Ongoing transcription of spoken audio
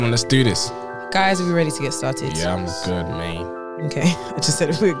Let's do this. Guys, are we ready to get started? Yeah, I'm good, man. Okay, I just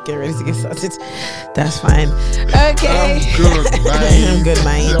said we would get ready to get started. That's fine. Okay. I'm good, man. I'm good,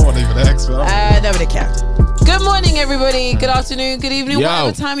 man. You don't want to even ask, man. Nobody cares. Good morning, everybody. Good afternoon, good evening, Yo.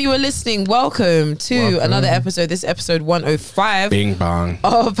 whatever time you are listening. Welcome to another episode. This is episode 105 Bing bang.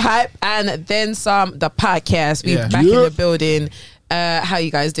 of Hype and Then Some, the podcast. We're back in the building. How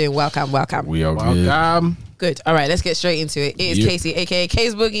you guys doing? Welcome. We are good. Welcome. Good. All right, let's get straight into it. It is Yep. Casey, aka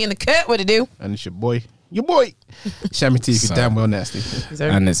K's Boogie in the cut. What to do? And it's your boy. Shammy T, if you're So- damn well nasty.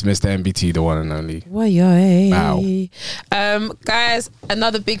 And it's Mr. MBT, the one and only. Wow. Guys,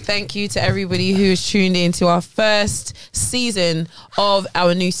 another big thank you to everybody who's tuned in to our first season of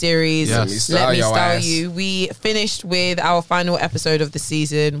our new series. Yes. Let me Style your style ass. you. We finished with our final episode of the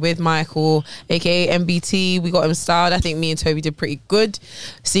season with Michael, aka MBT. We got him styled. I think me and Toby did pretty good,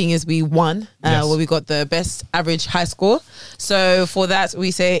 seeing as we won, Yes. where we got the best average high score. So for that,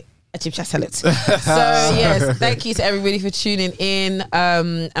 we say a chip chat salad. So yes, thank you to everybody for tuning in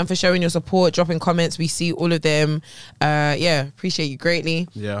and for showing your support, dropping comments. We see all of them. Appreciate you greatly.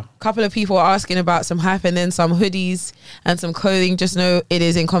 Yeah. A couple of people are asking about some Hype and Then Some hoodies and some clothing. Just know it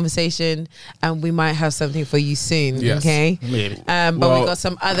is in conversation and we might have something for you soon. Yes. Okay. Maybe. But Well- we got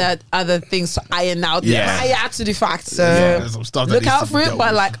some other things to iron out. Yeah. Prior to the fact. So There's some stuff that look needs out to for be it, dealt but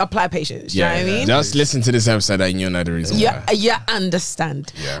with. like apply patience. You know what I mean? Just listen to this episode and you'll know the reason Yeah, why. yeah,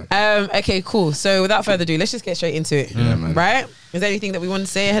 understand. Okay, cool. So without further ado, let's just get straight into it. Yeah, man. Right? Is there anything that we want to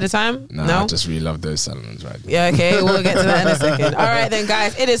say ahead of time? Nah, I just really love those salons right there. Yeah, okay, we'll get to that in a second. All right then,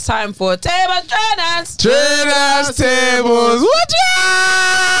 guys, it is time for Table Trainers. Trainers tables. What?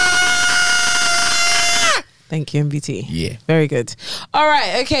 Thank you, MVT. Yeah. Very good. All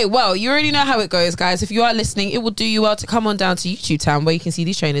right, okay, well, you already know how it goes, guys. If you are listening, it will do you well to come on down to YouTube Town where you can see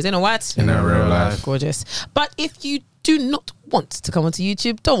these trainers in a what? In a real life. Gorgeous. But if you do not want to come onto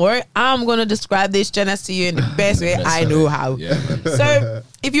YouTube, don't worry. I'm going to describe this trainers to you in the best way I know how. Yeah, man. So,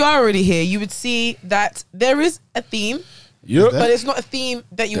 if you are already here, you would see that there is a theme, Yep. but it's not a theme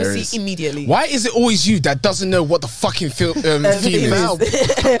that you There will is. see immediately. Why is it always you that doesn't know what the fucking theme is? I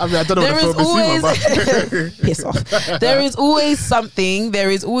mean, I don't know There is what the film is always either, piss off. There is always something. There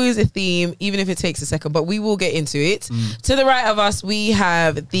is always a theme, even if it takes a second. But we will get into it. To the right of us, we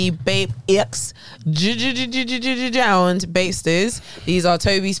have the Bape X Jound Bapesters. These are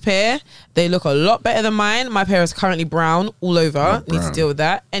Toby's pair. They look a lot better than mine. My pair is currently brown all over. Need to brown. deal with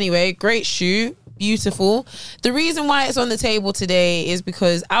that. Anyway, great shoe. Beautiful. The reason why it's on the table today is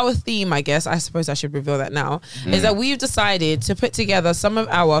because our theme, I guess, I suppose I should reveal that now, is that we've decided to put together some of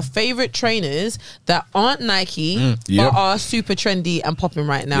our favorite trainers that aren't Nike Yep. but are super trendy and popping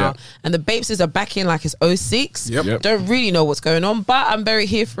right now. Yep. And the Bapesters are back in like it's 06. Yep. Don't really know what's going on, but I'm very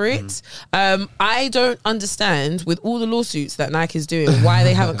here for it. I don't understand with all the lawsuits that Nike is doing why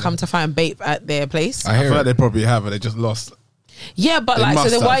they haven't come to find Bape at their place. I I hear feel like it. they probably have, and they just lost. Yeah, but They like, so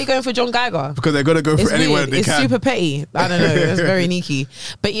must then why have. are you going for John Geiger? Because they're going to go for It's anywhere weird. they It's can. super petty. I don't know. It's very sneaky.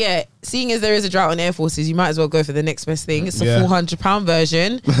 But yeah, seeing as there is a drought on Air Forces, you might as well go for the next best thing. It's the Yeah. £400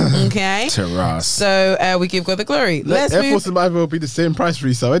 version. Okay. Terrace. So we give God the glory. Let's Air move. Forces might as well be the same price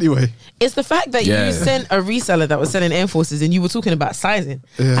resale anyway. It's the fact that Yeah. you sent a reseller that was selling Air Forces and you were talking about sizing.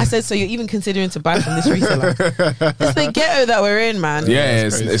 Yeah. I said, so you're even considering to buy from this reseller. It's the ghetto that we're in, man. Yeah,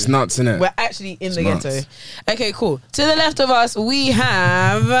 That's it's crazy. nuts, innit? We're actually in the nuts. ghetto. Okay, cool. To the left of us, we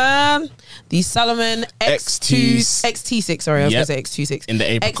have the Salomon XT6. Sorry, I was Yep. going to say X26. In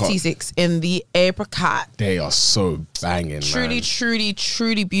the apricot. XT6 in the apricot. They are so banging, Truly, man.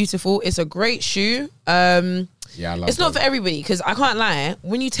 truly beautiful. It's a great shoe. Yeah, I love It's not them. for everybody because I can't lie.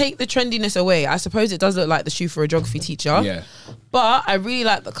 When you take the trendiness away, I suppose it does look like the shoe for a geography teacher. Yeah. But I really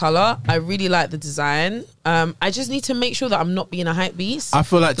like the color. I really like the design. I just need to make sure that I'm not being a hype beast. I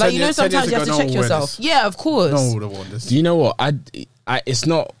feel like 10 you know, years- 10 sometimes years you have to ago, check no one wore yourself. this. Yeah, of course. No one would have worn this. Do you know what? It's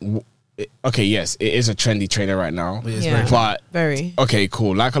not. Okay, yes, it is a trendy trainer right now. It is Yeah. But Very. okay,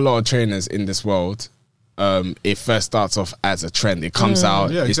 cool. Like a lot of trainers in this world, it first starts off as a trend. It comes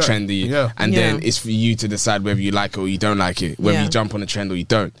out, Yeah, it's exactly. trendy, Yeah. and then Yeah. it's for you to decide whether you like it or you don't like it, whether Yeah. you jump on a trend or you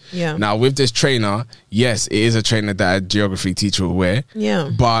don't. Yeah. Now, with this trainer, yes, it is a trainer that a geography teacher will wear. Yeah.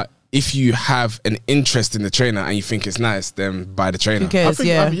 But if you have an interest in the trainer and you think it's nice, then buy the trainer. Who cares?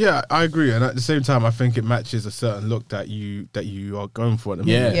 I agree, and at the same time, I think it matches a certain look that you are going for at the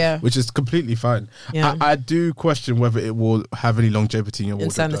Yeah. moment, Yeah. which is completely fine. Yeah. I do question whether it will have any longevity in your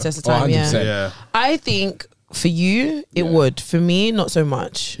wardrobe. Stand the test of Oh, time. 100%. Yeah. Yeah, I think for you, it would. For me, not so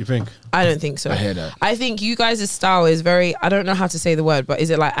much. You think? I don't think so. I hear that. I think you guys' style is very, I don't know how to say the word, but is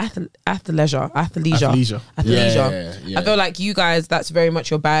it like athleisure? Yeah. I feel like you guys, that's very much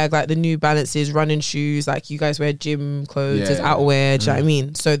your bag, like the New Balances, running shoes, like you guys wear gym clothes as outerwear, do you know what I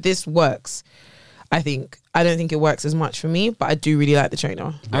mean? So this works, I think. I don't think it works as much for me, but I do really like the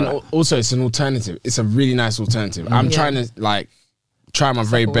trainer. And also, it's an alternative. It's a really nice alternative. I'm trying to like try my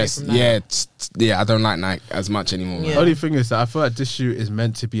very away best. from Nike. I don't like Nike as much anymore. Yeah. The only thing is that I feel like this shoe is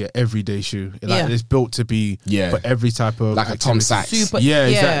meant to be an everyday shoe. Like it's built to be for every type of like a Tom activity. Sachs. Super, Yeah,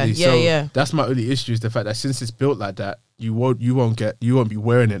 exactly. Yeah. That's my only issue, is the fact that since it's built like that, you won't be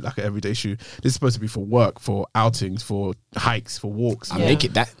wearing it like an everyday shoe. This is supposed to be for work, for outings, for hikes, for walks. I make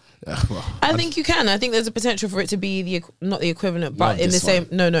it that. I think you can. I think there's a potential for it to be not the equivalent, but Not in the this same.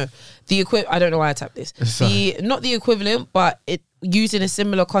 No, the I don't know why I tapped this. Not the equivalent, but it used in a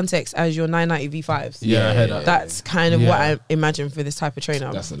similar context as your 990 V5s. Yeah, I heard that. That's kind of what I imagine for this type of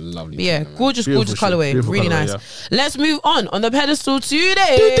trainer. That's a lovely. But yeah, trainer, man. gorgeous Beautiful colorway, shoe. really Beautiful nice. colourway, Let's move on the pedestal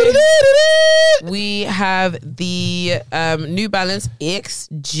today. We have the New Balance X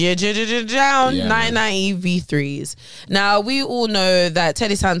down 990 V3s. Now we all know that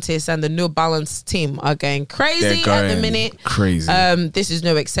Teddy Santis and the New Balance team are going crazy They're at the going minute. crazy. This is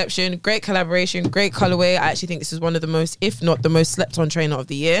no exception. Great collaboration, great colorway. I actually think this is one of the most, if not the most slept on trainer of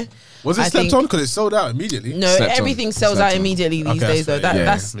the year. Was it I slept think- on? Because it sold out immediately. No, Slept on. everything sells Slept out on. immediately these Okay, days though. that's fair.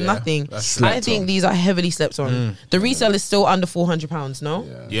 That's Yeah. nothing. That's slept I think on. these are heavily slept on. The resale is still under £400, no?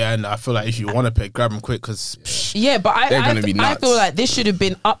 Yeah, and I feel like if you want to pay, grab them quick, because Yeah, but They're I gonna be I nuts. feel like this should have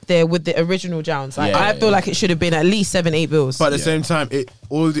been up there with the original Jowns. Like, Yeah, I feel like it should have been at least 7-8 bills. but at the same time,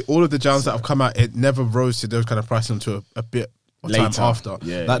 all of the Jowns that have come out, it never rose to those kind of prices until a bit of time Later. after.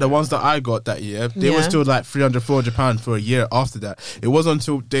 Yeah, Like the ones that I got that year, they were Yeah. still like £300-400 for a year after that. It wasn't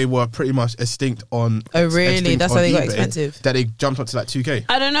until they were pretty much extinct on. Oh, really? extinct That's on how they got eBay expensive? That they jumped up to like 2K.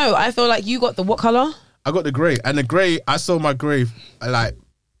 I don't know. I feel like you got the what color? I got the grey, and the grey, I sold my grey like.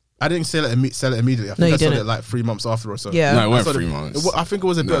 I didn't sell it immediately. I No, think you I sold didn't. it like 3 months after or so. Yeah. No, it I weren't sold 3 months. I think it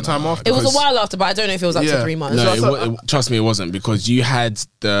was a bit of time after. It was a because- while after, but I don't know if it was up to Yeah. 3 months. No, So- trust me, it wasn't, because you had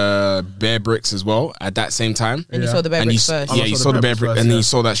the Bear Bricks as well at that same time. And you Yeah. saw the Bear And Bricks you, first. yeah, you saw the Bear Brick, first, and then yeah. you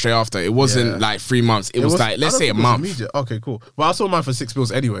saw that straight after. It wasn't Yeah. like 3 months. It was like, I let's don't say a think it was month. immediate. Okay, cool. Well, I sold mine for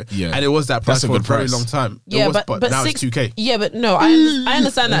 £6 anyway. Yeah. And it was that price That's a for a good very price. long time. It Yeah, was, but now six, it's 2K. Yeah, but no, I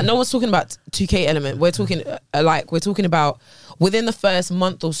understand that. No one's talking about 2K element. We're talking we're talking about within the first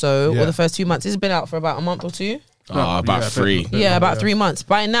month or so, Yeah. or the first 2 months. It's been out for about a month or two. About Yeah, 3. Yeah, about 3 months.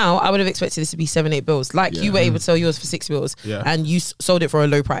 By now, I would have expected this to be 7-8 bills. Like you were able to sell yours for 6 bills, Yeah. and you sold it for a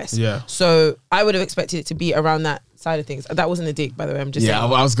low price. Yeah. So I would have expected it to be around that side of things. That wasn't a dig, by the way. I'm just Yeah,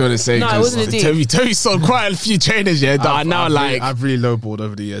 saying. I was going to say, No, it 'cause wasn't a dig. Toby sold quite a few trainers, yeah, that are now like. I've really lowballed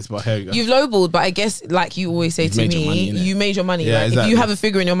over the years, but here you go. You've lowballed, but I guess, like you always say You've to made your money, me, innit? you made your money. Yeah, Like, If exactly. you have a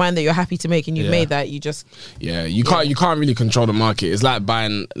figure in your mind that you're happy to make and you've Yeah. made that, you just Yeah, you can't really control the market. It's like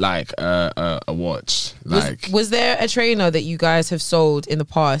buying like a watch. Like was there a trainer that you guys have sold in the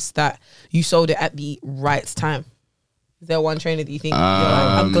past that you sold it at the right time? Is there one trainer that you think you're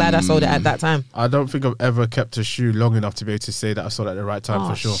like, I'm glad I sold it at that time? I don't think I've ever kept a shoe long enough to be able to say that I sold it at the right time Oh,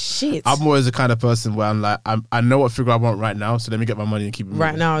 for sure. shit. I'm always the kind of person where I'm like, I know what figure I want right now, so let me get my money and keep it Right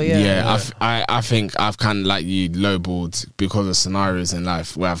moving. now, yeah. yeah, I think I've kind of like you lowballed because of scenarios in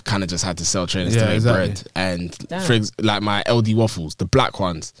life where I've kind of just had to sell trainers to Yeah, make exactly. bread. And Damn. like my LD waffles, the black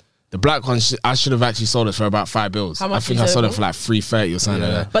ones. The black ones, I should have actually sold it for about 5 bills. How much I think you I sold sold it it for like 330 or something Yeah.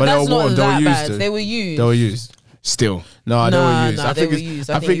 like that. But But they that's were not worn, they were that used bad. though. They were used. They were used. Still, No, they Nah, were used. nah, I they think were it's, used.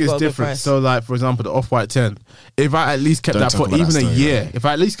 I I think think you it's got a good different. price. So, like for example, the Off-White 10. If I at least kept Don't that talk for about that even a story, year, man. if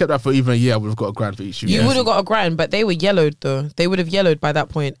I at least kept that for even a year, I would have got a grand for each shoe. You Yeah. would have got a grand, but they were yellowed though. They would have yellowed by that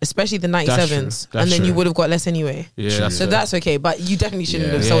point, especially the 97s. That's And then true. you would have got less anyway. Yeah, True. that's So fair. that's okay, but you definitely shouldn't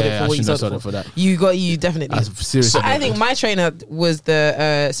Yeah. have sold it Yeah, for I what you shouldn't sold have it sold for. it for that. You definitely. That's seriously. I think my trainer was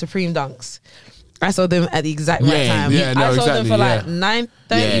the Supreme Dunks. I sold them at the exact right Yeah, time. yeah, no, I sold exactly, them for like yeah.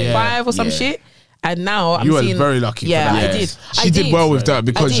 935 or some Yeah. shit. And now I'm You were seeing, very lucky for Yeah, that. I did. She did well with that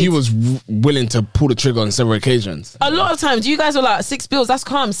because I he did. was willing to pull the trigger on several occasions. A lot of times, you guys were like 6 bills, that's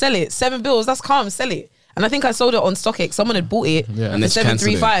calm, sell it. 7 bills, that's calm, sell it. And I think I sold it on StockX. Someone had bought it Yeah. And for then she cancelled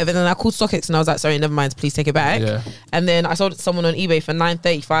it. 735, and then I called StockX and I was like, sorry, never mind, please take it back. Yeah. And then I sold it to someone on eBay for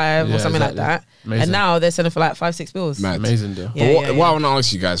 935 or Yeah, something exactly. like that. Amazing. And now they're selling for like 5-6 bills. Mad. Amazing deal. Yeah, But what, yeah, what I yeah. want to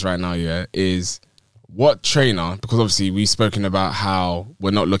ask you guys right now, yeah, is what trainer, because obviously we've spoken about how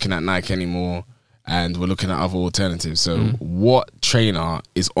we're not looking at Nike anymore and we're looking at other alternatives. So what trainer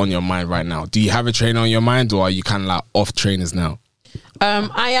is on your mind right now? Do you have a trainer on your mind, or are you kind of like off trainers now?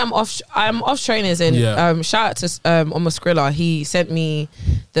 I'm off trainers, and shout out to Omar Skrilla. He sent me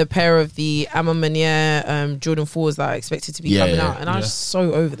the pair of the Ama Manier Jordan 4s that I expected to be coming out, and I was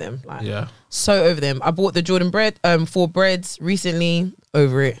so over them. Like, so over them. I bought the Jordan 4 breads recently.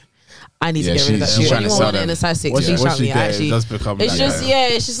 Over it. I need to get rid of that shit. Anyone want it in a size 6, please shout me. Actually, it's just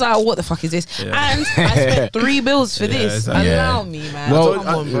it's just like, what the fuck is this? And I spent $3 for this. Allow me, man.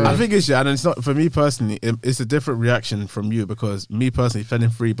 Well, I think and it's not for me personally. It's a different reaction from you, because me personally spending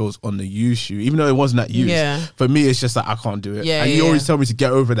 $3 on the used shoe, even though it wasn't that used, for me it's just like I can't do it. And you always tell me to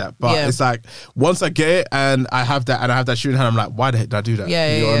get over that, but it's like once I get it and I have that shoe in hand, I'm like, why the heck did I do that?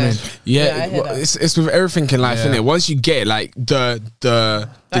 You know what I mean? It's with everything in life, isn't it? Once you get it, like the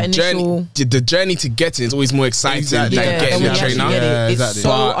journey to get it is always more exciting than getting the trainer. It's so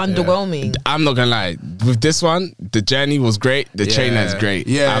underwhelming. I'm not gonna lie. With this one, the journey was great. The trainer is great.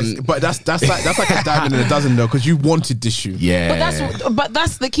 But that's like a diamond in a dozen though, because you wanted this shoe. But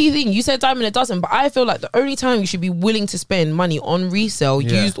that's the key thing. You said diamond in a dozen, but I feel like the only time you should be willing to spend money on resale,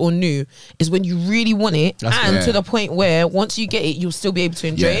 used or new, is when you really want it, to the point where once you get it, you'll still be able to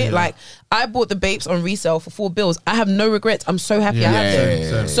enjoy it. Like, I bought the Bapes on resale for $4. I have no regrets. I'm so happy I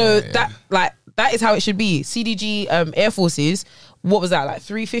have them. So that is how it should be. CDG Air Forces, what was that, like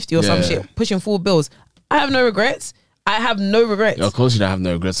 $350 or some shit, pushing $4. I have no regrets. Of course you don't have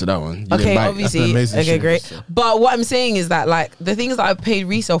no regrets to that one. Okay, obviously. Okay, great. But what I'm saying is that, like, the things that I paid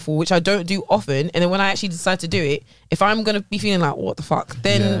resale for, which I don't do often, and then when I actually decide to do it, if I'm gonna be feeling like, what the fuck,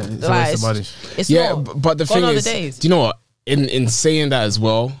 then it's not. But the thing is, do you know what? In saying that as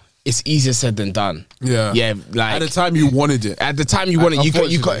well, it's easier said than done. Yeah. Like, at the time you wanted it.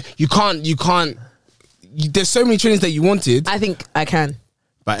 You can't. There's so many trainings that you wanted. I think I can.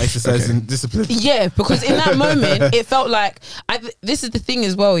 By exercising discipline. Yeah, because in that moment, it felt like, this is the thing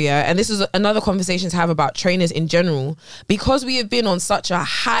as well, and this is another conversation to have about trainers in general, because we have been on such a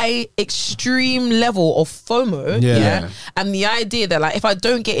high, extreme level of FOMO, and the idea that, like, if I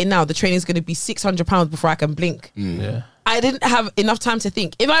don't get it now, the training's going to be £600 before I can blink. I didn't have enough time to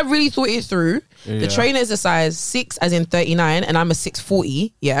think. If I really thought it through, the trainer is a size 6, as in 39, and I'm a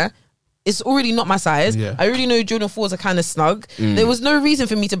 640, it's already not my size. I already know Jordan 4s are kind of snug. There was no reason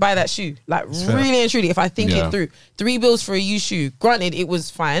for me to buy that shoe. Like, really and truly, if I think it through. $3 for a used shoe. Granted, it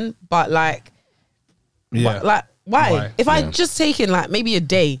was fine, but like, why? If I'd just taken like maybe a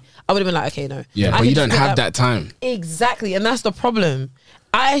day, I would have been like, okay, no. But you don't have that time. Exactly, and that's the problem.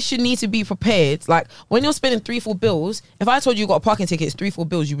 I should need to be prepared. Like, when you're spending $3-4, if I told you got a parking ticket, it's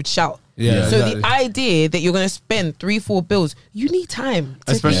 $3-4, you would shout. So exactly. The idea that you're going to spend $3-4, you need time.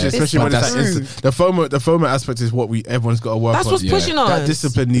 Especially when it's the FOMO aspect is what everyone's got to work on. That's what's pushing us. That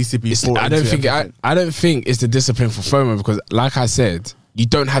discipline needs to be. I don't think it's the discipline for FOMO, because, like I said, you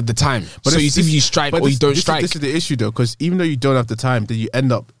don't have the time. But so you see, you strike or you don't strike. This is the issue though, because even though you don't have the time, then you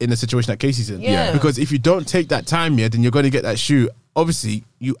end up in a situation that Casey's in. Because if you don't take that time then you're going to get that shoe. Obviously,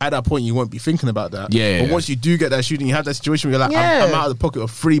 you at that point you won't be thinking about that. But once you do get that shoe, and you have that situation where you're like, I'm out of the pocket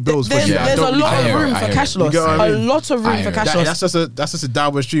of $3 for you. There's a lot of room for cash loss. A lot of room for cash loss. That's just a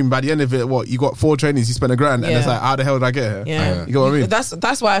downward stream. By the end of it, you got 4 trainings, you spend $1,000, and it's like, how the hell did I get here? You know what I mean?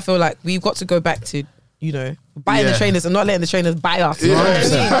 That's why I feel like we've got to go back to, buying the trainers and not letting the trainers buy us.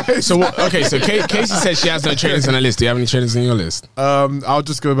 So Casey said she has no trainers on her list. Do you have any trainers on your list? I'll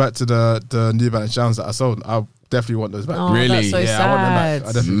just go back to the New Balance Shams that I sold. I definitely want those back. Oh, really? That's so sad. I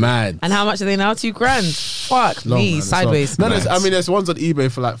want them back. Mad. And how much are they now? $2,000. Fuck me, man, sideways. No, there's ones on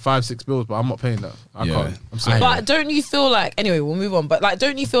eBay for like $5-6, but I'm not paying that. I can't. I'm sorry. But don't you feel like, anyway, we'll move on, but like,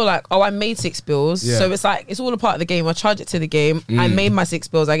 don't you feel like, I made $6, so it's like, it's all a part of the game. I charge it to the game. I made my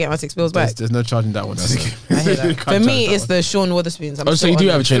 $6, I get my $6 back. There's no charging that one. I hear that. For me, it's the Sean Waterspoons. So you do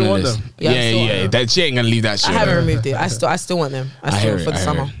have a trainer list? Yeah. That she ain't gonna leave that shit. I haven't removed it. I still want them. I still for the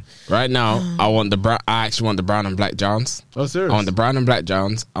summer. Right now, I actually want the brown and black Johns. Oh, serious? I want the brown and black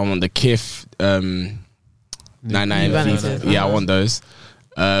Johns. I want the Kith 99. Yeah, I want those.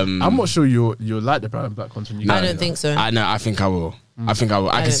 I'm not sure you'll like the brown and black ones. I don't think so. I know. I think I will. I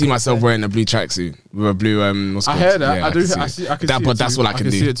can see myself wearing a blue tracksuit with a blue. I hear that. Yeah, I do. I see. I can see it but that's all I can do.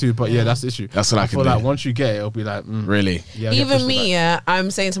 I can see it too. But that's the issue. That's what I can do. I feel like once you get it, it'll be like really. Yeah, even me, I'm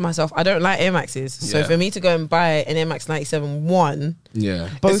saying to myself, I don't like Air Maxes. So for me to go and buy an Air Max 97 1,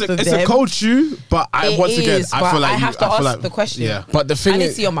 it's a cold shoe, but I feel like I have to ask the question. Yeah, but the thing I need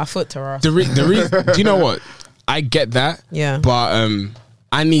to see on my foot, Tara. Do you know what? I get that. Yeah, but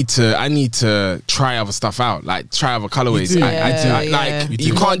I need to try other stuff out, like try other colorways.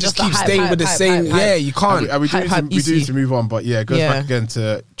 You can't just keep staying with the same. Yeah, you can't. We do need to move on, but yeah, it goes back again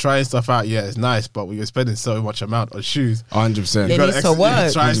to trying stuff out. Yeah, it's nice, but we were spending so much amount on shoes. 100%. It needs to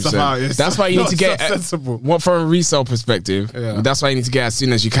work. Try stuff out. That's why you need to get what from a resale perspective. Yeah. That's why you need to get as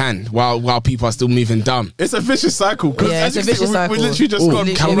soon as you can, while people are still moving dumb. It's a vicious cycle. Yeah, it's a vicious cycle. We literally just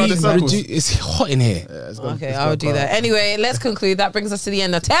it's hot in here. Okay, I'll do that. Anyway, let's conclude. That brings us to the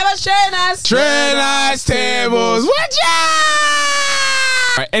end of Tables Trainers. Trainers Tables.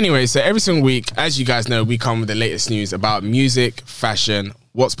 Right, anyway, so every single week, as you guys know, we come with the latest news about music, fashion,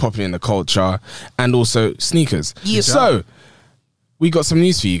 what's popular in the culture, and also sneakers. Yep. So we got some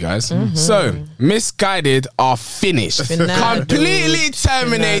news for you guys. So, Missguided are finished. Completely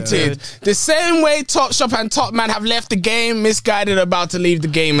terminated. The same way Topshop and Topman have left the game, Missguided are about to leave the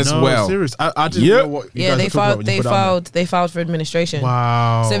game as well. Serious. I didn't know what you guys they filed for administration.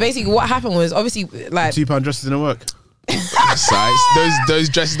 Wow. So basically what happened was, obviously, like, £2 dresses didn't work. those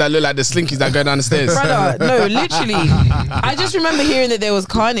dresses that look like the slinkies that go down the stairs. Brother, no, literally. I just remember hearing that there was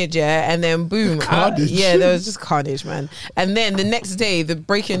carnage, and then boom. There was just carnage, man. And then the next day, the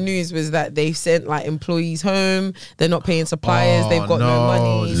breaking news was that they sent like employees home. They're not paying suppliers. They've got no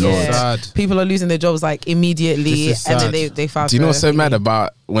money. Sad. People are losing their jobs like immediately, and then they filed. Do you know what's so mad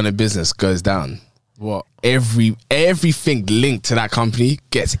about when a business goes down? What? Everything linked to that company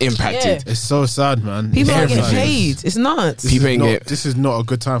gets impacted. It's so sad, man. People aren't getting paid. It's nuts. This is not a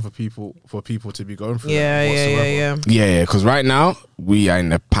good time for people to be going through. Yeah. Because right now we are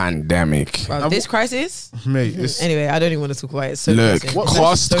in a pandemic. Bro, this crisis, mate. Anyway, I don't even want to talk about it. So look,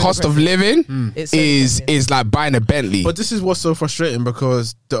 cost of living is like buying a Bentley. But this is what's so frustrating,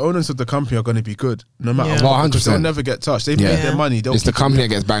 because the owners of the company are going to be good no matter what. 100%. They'll never get touched. They've made their money. It's the company that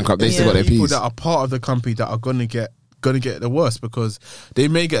gets bankrupt. They still got their people piece. that are part of the company that are going to get the worst, because they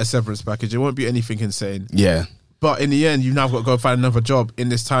may get a severance package. It won't be anything insane. Yeah. But in the end, you've now got to go find another job in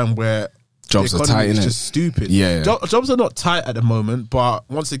this time where jobs are tight. It's just stupid. Yeah. Jobs are not tight at the moment, but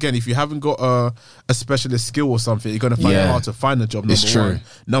once again, if you haven't got a specialist skill or something, you're going to find it hard to find a job. Number one.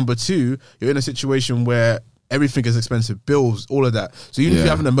 Number two, you're in a situation where everything is expensive, bills, all of that. So even if you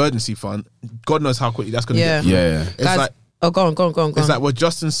have an emergency fund, God knows how quickly that's going to get. Yeah. It's guys, like, go on. It's like we're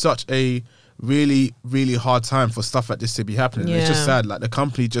just in such a really, really hard time for stuff like this to be happening. It's just sad. Like, the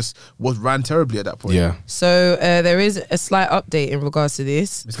company just ran terribly at that point. Yeah. So there is a slight update in regards to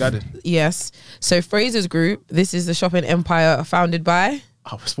this. Missguided. Yes. So Fraser's Group, this is the shopping empire founded by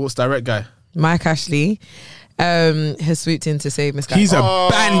Sports Direct guy Mike Ashley. Has swooped in to save Missguided. He's a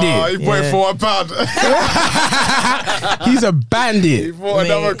bandit. He bought it for £1. He's a bandit. He bought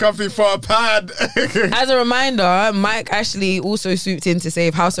another company for £1. As a reminder, Mike Ashley also swooped in to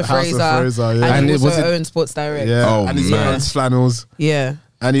save House of Fraser, and he also owns Sports Direct. Yeah, and he owns Flannels. Yeah.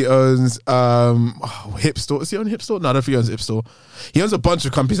 And he owns Hip Store. Is he on Hip Store? No, I don't think he owns Hip Store. He owns a bunch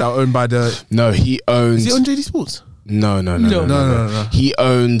of companies that are owned by the... No, he owns... Is he on JD Sports? No. He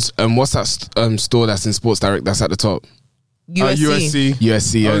owns what's that store that's in Sports Direct that's at the top? USC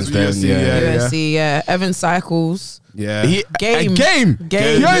owns them. USC, yeah. Evan Cycles. Yeah. Game. He owns Game.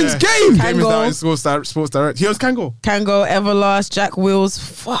 Game is now in Sports Direct. He owns Kango, Everlast, Jack Wills.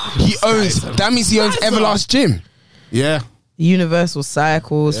 Fuck. That means he owns Everlast Gym. Yeah. Universal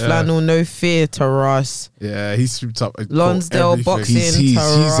Cycles, Flannel, No Fear, Taras. Yeah, he's swooped up. Lonsdale Boxing, he's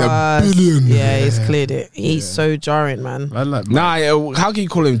a billion. Yeah, he's cleared it. He's so jarring, man. How can you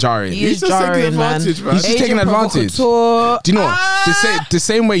call him jarring? He's just jarring, man. He's just taking advantage. Do you know what? The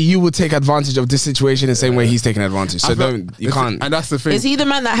same way you would take advantage of this situation, the same way he's taking advantage. So you can't. And that's the thing. Is he the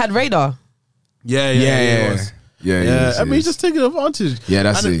man that had Radar? Yeah. Yeah, I mean, he's just taking advantage. Yeah,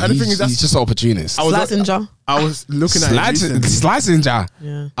 that's it. And the thing is, he's just opportunist. I was looking at slicing jar.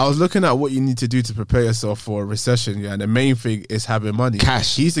 Yeah. I was looking at what you need to do to prepare yourself for a recession. Yeah, and the main thing is having money,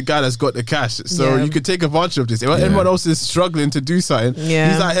 cash. He's the guy that's got the cash, so you could take advantage of this. If everyone else is struggling to do something, he's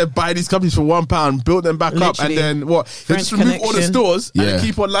out here buying these companies for £1, build them back up, and then what? They just remove all the stores and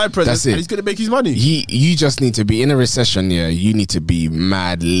keep online presence, and he's going to make his money. You just need to be in a recession. Yeah, you need to be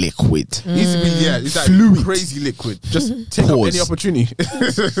mad liquid. He needs to be he's like crazy liquid. Just take up any opportunity.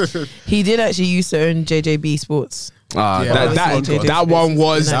 He did actually used to own JJB Sports. That one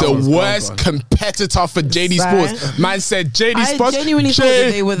was the worst competitor for JD Sports. Man said JD Sports. I genuinely thought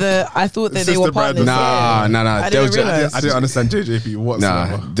that they were I thought that they were partners. Nah. I didn't understand JJB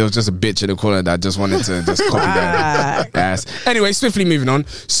whatsoever. There was just a bitch in the corner that just wanted to just copy that ass. Anyway, swiftly moving on.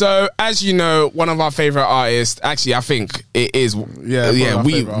 So, as you know, one of our favorite artists. Actually, I think it is.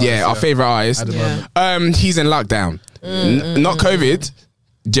 Our favorite artist. He's in lockdown. Not COVID.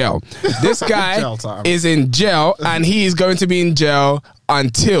 Jail. This guy is in jail, and he is going to be in jail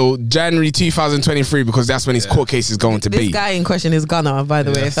until January 2023 because that's when his court case is going to be. This guy in question is Gunna, by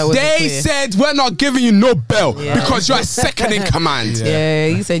the way. If that wasn't they clear. said we're not giving you no bail because you're second in command. Yeah,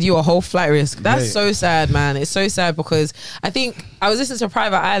 he said you a whole flight risk. That's so sad, man. It's so sad because I think I was listening to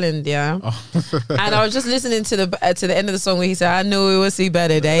Private Island, and I was just listening to the end of the song where he said, "I knew we would see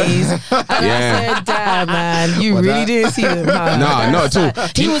better days," and I said, "Damn, man, you really didn't see them." Huh? No, not at all.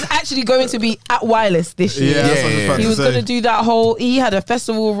 He was actually going to be at Wireless this year. He was going to do that whole. He had a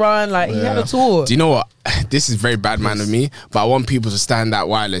festival run, like he had a tour. Do you know what? This is very bad man of me, but I want people to stand at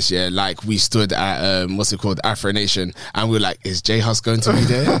Wireless, like we stood at what's it called, Afro Nation, and we were like, is J Hus going to be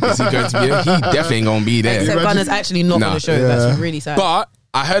there? Is he going to be there? He definitely ain't going to be there. Except Gunna's actually not on the show. That's really sad. But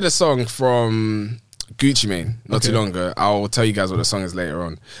I heard a song from Gucci Mane not too long ago. I'll tell you guys what the song is later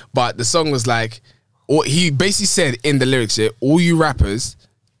on. But the song was like, he basically said in the lyrics here, all you rappers,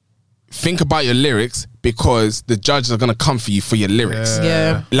 think about your lyrics because the judges are gonna come for you for your lyrics.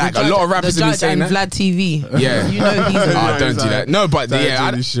 Yeah, like a lot of rappers have been saying that. Vlad TV. Yeah, you know he's. Don't do that. No, but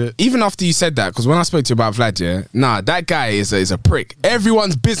even after you said that, because when I spoke to you about Vlad, that guy is a prick.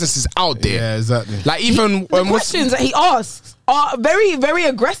 Everyone's business is out there. Yeah, exactly. Like even the questions that he asks are very, very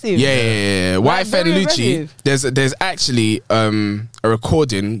aggressive. Yeah. YFN Lucci, there's actually a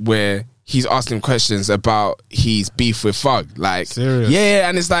recording where he's asking questions about his beef with Thug. Like, serious? Yeah,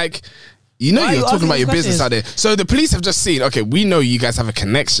 and it's like, you're talking about your business out there. So the police have just seen, okay, we know you guys have a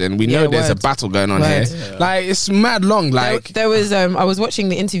connection. We know there's a battle going on here. Yeah. Like, it's mad long. Like, there was, I was watching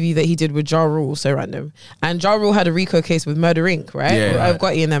the interview that he did with Ja Rule, so random. And Ja Rule had a RICO case with Murder Inc., right? Yeah. I've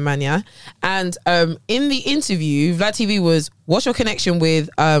got you in there, man, yeah? And in the interview, Vlad TV was, what's your connection with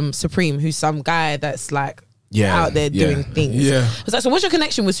Supreme, who's some guy that's like, out there doing things. Yeah. I was like, so what's your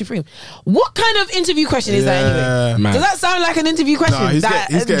connection with Supreme? What kind of interview question is that anyway? Man. Does that sound like an interview question that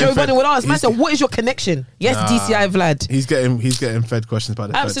Joe Budden would ask? Man said, what is your connection? Yes, DCI Vlad. He's getting fed questions by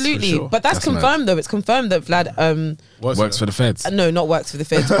the feds. Absolutely. Sure. But that's confirmed though. It's confirmed that Vlad works for the feds. No, not works for the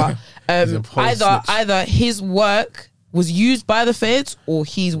feds, but either his work was used by the feds or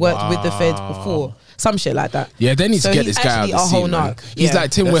he's worked with the feds before. Some shit like that. Yeah, they need to get this guy out of the scene, man. He's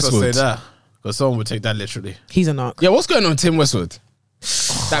like Tim Westwood. Because someone would take that literally. He's a narc. Yeah, what's going on with Tim Westwood?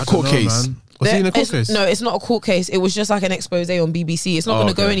 That court case. Man. Was he in a court case? No, it's not a court case. It was just like an expose on BBC. It's not going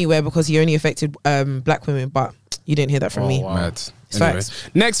to go anywhere because he only affected black women, but you didn't hear that from me. Wow. Mad. Anyway.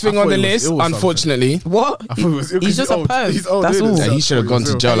 Next thing on the list, unfortunately. What? He's just a perv. That's all. Yeah, he should have gone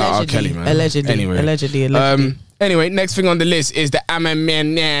to jail like R. Kelly, man. Allegedly. Anyway, next thing on the list is the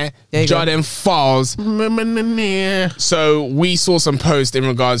Jordan Falls. So we saw some posts in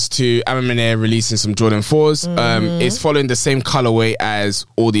regards to Amamanair releasing some Jordan 4s. It's following the same colorway as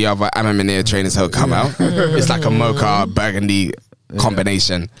all the other Amamanair trainers that have come out. It's like a mocha burgundy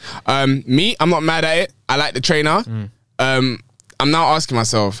combination. I'm not mad at it. I like the trainer. I'm now asking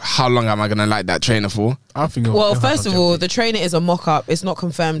myself, how long am I going to like that trainer for? Well, first of all, the trainer is a mock-up. It's not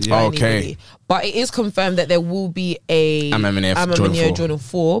confirmed by anybody. But it is confirmed that there will be a Amamanair Jordan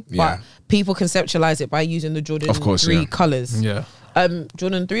 4. But people conceptualize it by using the Jordan 3 colours. Yeah.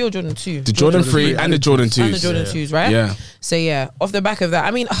 Jordan 3 or Jordan 2? The Jordan 3 and the Jordan 2s. And the Jordan 2s, right? Yeah. So yeah, off the back of that,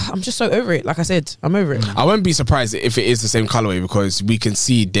 I mean, I'm just so over it. Like I said, I'm over it. I won't be surprised if it is the same colorway because we can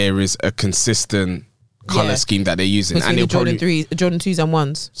see there is a consistent color scheme that they're using, between and the Jordan 2s and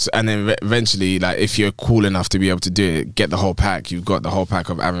 1s. So, and then eventually, like if you're cool enough to be able to do it, get the whole pack. You've got the whole pack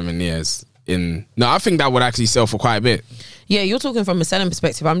of Amamaniers in. No, I think that would actually sell for quite a bit. Yeah, you're talking from a selling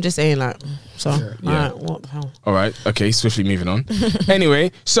perspective. I'm just saying, like, so alright, what the hell? All right, okay, swiftly moving on.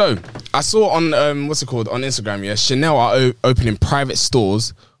 Anyway, so I saw on on Instagram, Chanel are opening private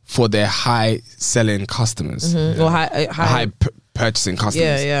stores for their high selling customers, or high purchasing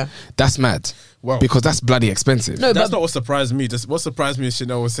customers. Yeah. That's mad. Wow. Because that's bloody expensive. No, that's not what surprised me. What surprised me is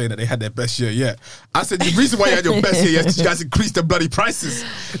Chanel was saying that they had their best year yet. I said, the reason why you had your best year yet is you guys increased the bloody prices.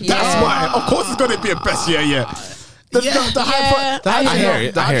 That's why. Of course it's going to be a best year yet. The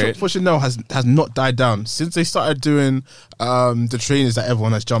hype for Chanel has not died down. Since they started doing the trainers that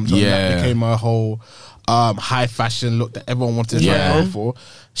everyone has jumped on, that became a whole high fashion look that everyone wanted to go for.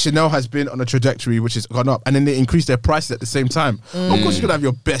 Chanel has been on a trajectory which has gone up, and then they increased their prices at the same time. Of course, you're gonna have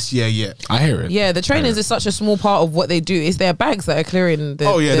your best year yet. I hear it. Yeah, the trainers is such a small part of what they do. It's their bags that are clearing.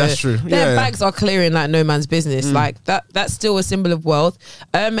 That's true. Their bags are clearing like no man's business. Like that's still a symbol of wealth.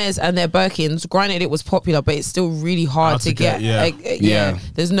 Hermes and their Birkins, granted, it was popular, but it's still really hard to get.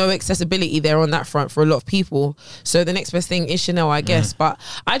 There's no accessibility there on that front for a lot of people. So the next best thing is Chanel, I guess. But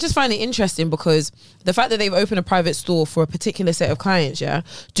I just find it interesting because the fact that they've opened a private store for a particular set of clients,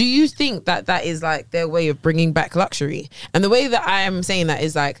 do you think that is like their way of bringing back luxury? And the way that I am saying that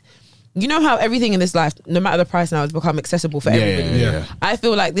is like, you know how everything in this life, no matter the price now, has become accessible for everybody. Yeah. I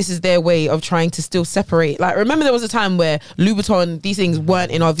feel like this is their way of trying to still separate. Like, remember there was a time where Louboutin, these things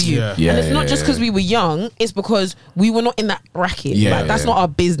weren't in our view. And it's not just because we were young, it's because we were not in that bracket. That's not our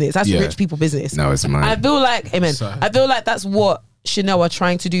business. That's rich people business. No, it's mine. I feel like, I feel like that's what Chanel are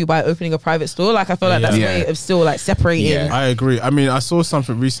trying to do by opening a private store. Like, I feel like that's a way of still like separating. I agree. I mean, I saw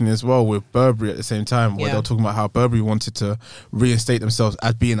something recently as well with Burberry at the same time where they were talking about how Burberry wanted to reinstate themselves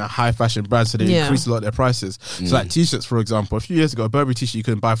as being a high fashion brand, so they increased a lot of their prices. So like t-shirts, for example, a few years ago, a Burberry t-shirt you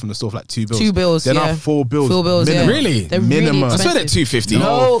couldn't buy from the store for like $2 bills. They're now $4 bills. Minimum. Really? They're minimum. really I saw that $2.50.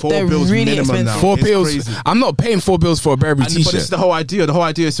 No, they're bills really minimum expensive. now. $4 bills. I'm not paying $4 bills for a Burberry t-shirt. But it's the whole idea. The whole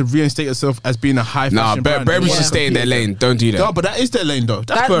idea is to reinstate itself as being a high fashion brand. Burberry should stay in their lane. Don't do that. No, but that is their lane though.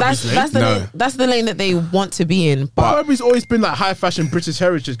 That's the lane that they want to be in. But Burberry's always been like high fashion British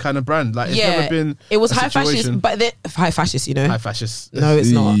heritage kind of brand. Like, it's never been. It was high fascist, but high fascist, you know. High fascist. No, it's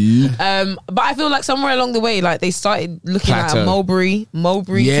not. But I feel like somewhere along the way, like they started looking at Mulberry turned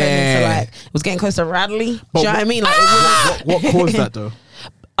into like it was getting close to Radley. Do you know what I mean? Like, what caused that though?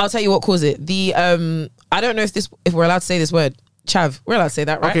 I'll tell you what caused it. The I don't know if we're allowed to say this word. Chav, we're allowed to say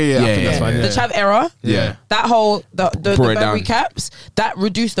that, right? Okay, I think that's fine. The Chav era, that whole the Burberry caps that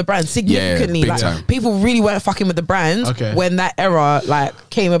reduced the brand significantly. Big time. People really weren't fucking with the brand when that era like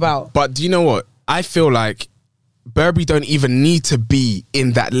came about. But do you know what? I feel like Burberry don't even need to be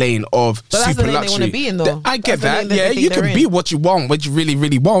in that lane of but super that's the lane luxury. they want to be in, though. I get that. Yeah, you can be what you want, what you really,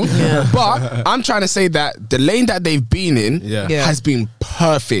 really want. But I'm trying to say that the lane that they've been in has been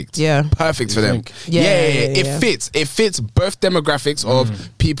perfect. Perfect for them. It fits. It fits both demographics of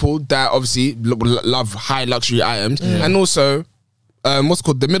people that obviously love high luxury items and also what's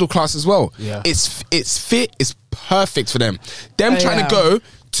called the middle class as well. It's fit. It's perfect for them. Trying to go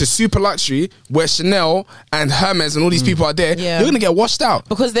to super luxury where Chanel and Hermes and all these people are there, you're gonna get washed out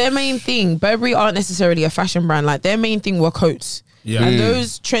because their main thing, Burberry aren't necessarily a fashion brand. Like, their main thing were coats. And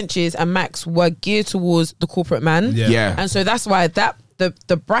those trenches and Max were geared towards the corporate man. And so that's why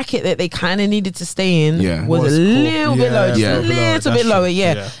the bracket that they kind of needed to stay in was a little bit low, just a little bit lower.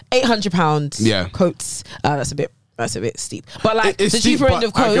 £800 coats. That's a bit steep, but like the cheaper end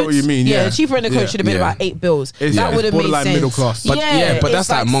of coats, I get what you mean. The cheaper end of coats should have been about $8 bills. That would have made sense. Middle class, but but that's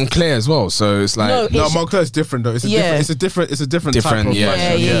like Moncler as well. So it's like no, Moncler is different though. It's a different type of fashion.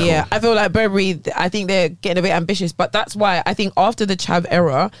 I feel like Burberry, I think they're getting a bit ambitious, but that's why I think after the Chav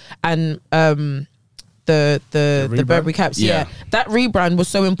era and the Burberry caps, that rebrand was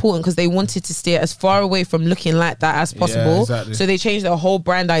so important because they wanted to steer as far away from looking like that as possible. So they changed their whole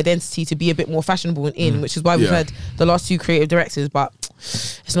brand identity to be a bit more fashionable and in, which is why we've had the last two creative directors, but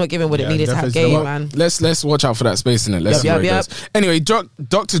it's not giving what it needed to have game, man. Let's watch out for that space in it. Let's see where it goes. Anyway,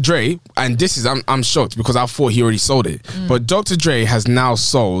 Dr. Dre, and this is I'm shocked because I thought he already sold it, but Dr. Dre has now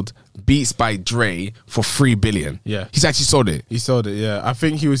sold Beats by Dre for $3 billion. He's actually sold it. He sold it. I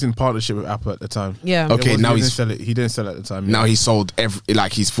think he was in partnership with Apple at the time. Okay, now he didn't sell it at the time. Now he sold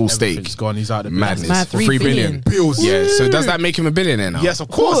his full stake. He's gone. He's out of madness for $3 billion. Bills. Yeah. So does that make him a billionaire now? Yes, of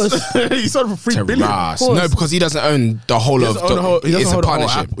course. He sold it for $3 billion. No, because he doesn't own the whole of. It's a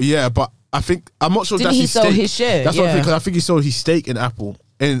partnership. Yeah, but I'm not sure if that's his stake. Didn't he sell his share? That's what I think. Because I think he sold his stake in Apple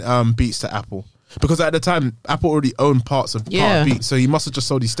in Beats to Apple. Because at the time, Apple already owned parts of Beats, so he must have just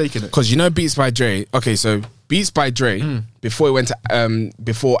sold his stake in it. Because you know Beats by Dre. Okay, so Beats by Dre before it went to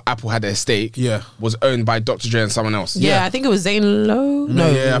before Apple had their stake, was owned by Dr. Dre and someone else. I think it was Zane Lowe.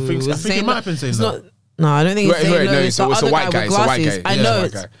 I think it might have been Zane Lowe. No, I don't think it's Zane Lowe. No, it's a white guy. It's a white guy. I know.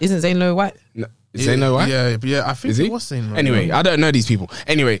 Isn't Zane Lowe white? No. Is Zane Lowe white? Yeah. I think it was Zane Lowe. Anyway, I don't know these people.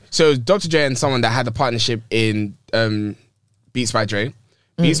 Anyway, so Dr. Dre and someone that had a partnership in Beats by Dre.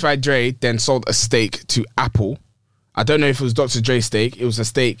 Beats by Dre then sold a stake to Apple. I don't know if it was Dr. Dre's stake. It was a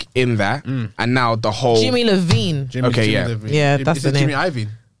stake in that. And now the whole... Jimmy Levine. Levine. Yeah, that's the name. Jimmy Iovine?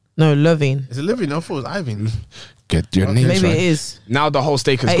 No, Levine. Is it Levine? I thought it was Iovine. Get your name Maybe right. it is. Now the whole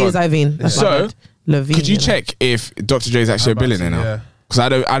stake is gone. It is Iovine. So, Levine, could you check if Dr. Dre is actually a billionaire now? Because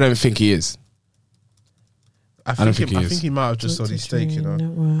I don't think he is. I think he might have just sold his stake, you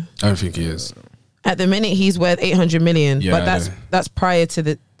know. I don't think he is. At the minute, he's worth 800 million, but that's prior to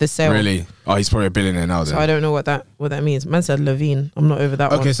the sale. Really? Oh, he's probably a billionaire now. Then. So I don't know what that means. Man said Levine. I'm not over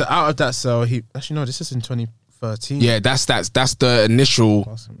that. Okay, so out of that sale, he actually no. This is in 2013. Yeah, that's the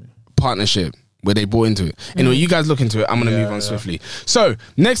initial partnership where they bought into it. Anyway, you guys look into it. I'm gonna move on swiftly. So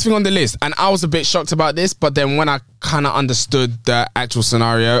next thing on the list, and I was a bit shocked about this, but then when I kind of understood the actual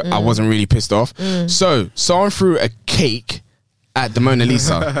scenario, I wasn't really pissed off. So someone threw a cake at the Mona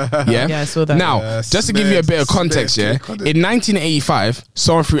Lisa. Yeah, I saw that. Now, just to give you a bit of context, in 1985,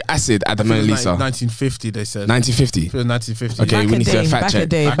 someone threw acid at the Mona Lisa. 1950, they said. 1950. 1950. Okay, we need to fact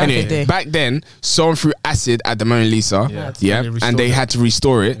check. Anyway, back then, someone threw acid at the Mona Lisa. And they had to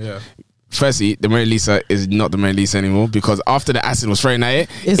restore it. Yeah. Firstly, the Mona Lisa is not the Mona Lisa anymore because after the acid was thrown at it,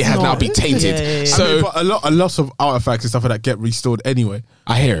 it has now been tainted. Yeah. So, I mean, but a lot of artifacts and stuff like that get restored anyway.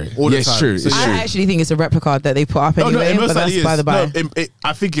 I hear it. All the time. It's true. I actually think it's a replica that they put up anyway, but that's by the by.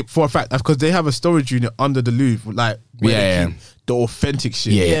 I think for a fact because they have a storage unit under the Louvre, like where they keep the authentic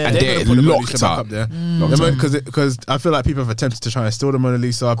shit. And they're locked up there. Because I feel like people have attempted to try and steal the Mona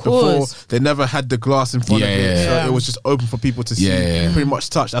Lisa before. They never had the glass in front of it, so it was just open for people to see, pretty much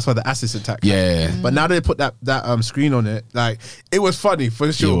touch. That's why the acid attack. But now they put that screen on it. Like it was funny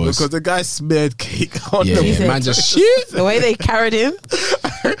for sure because the guy smeared cake on the man. Just shit. The way they carried him,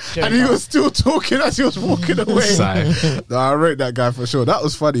 and he was still talking as he was walking away. No, I rate that guy for sure. That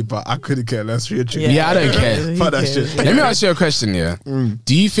was funny, but I couldn't care less. I don't care. Fuck that shit. Let me ask you a question.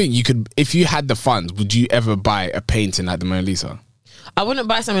 Do you think you could, if you had the funds, would you ever buy a painting like the Mona Lisa? I wouldn't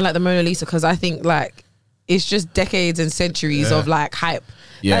buy something like the Mona Lisa because I think like it's just decades and centuries of like hype.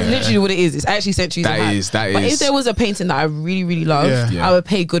 That's literally what it is. It's actually centuries of hype. But if there was a painting that I really, really love, I would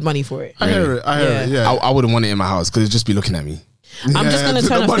pay good money for it. I hear it. I wouldn't want it in my house because it'd just be looking at me. I'm just gonna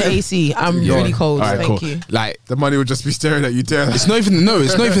turn off the AC. I'm really cold. Right, Thank you. Like the money would just be staring at you. It's not even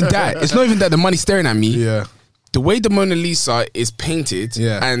that. It's not even that the money's staring at me. Yeah. The way the Mona Lisa is painted,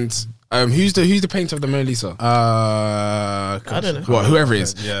 and who's the painter of the Mona Lisa? I don't know. Well, whoever it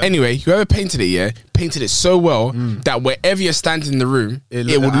is. Yeah. Anyway, whoever painted it, painted it so well that wherever you're standing in the room,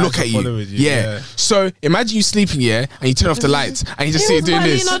 it would look at you. Yeah. So imagine you sleeping, and you turn off the lights and you just see it doing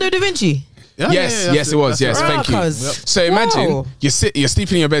this. Leonardo da Vinci. Yes, it was. Yes, thank you. So imagine you're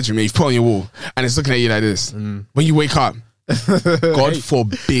sleeping in your bedroom and you've put on your wall and it's looking at you like this. When you wake up, God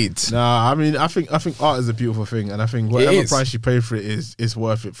forbid. Nah, I mean, I think art is a beautiful thing, and I think whatever price you pay for it is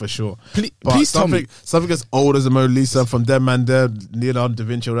worth it for sure. Please tell me something as old as a Mona Lisa from them man there, Leonardo da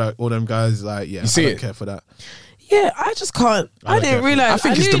Vinci, all them guys. Like, I don't care for that. Yeah, I just can't. I didn't realize. I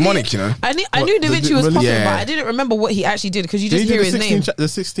think it's demonic, you know. I knew Da Vinci was popping, but I didn't remember what he actually did because you just hear his name. The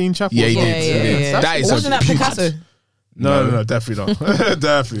Sistine Chapel. Yeah, he did. That is wasn't that Picasso? No, definitely not.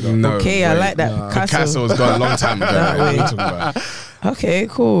 Definitely not. No, okay, I like that. Picasso was gone a long time ago. Okay,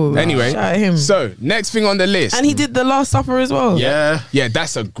 cool. Anyway, shout out him. So next thing on the list, and he did The Last Supper as well. Yeah,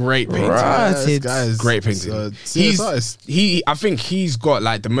 that's a great painting. Great painting. I think he's got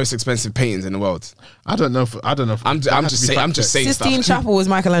like the most expensive paintings in the world. I don't know. I'm just saying. Sistine Chapel was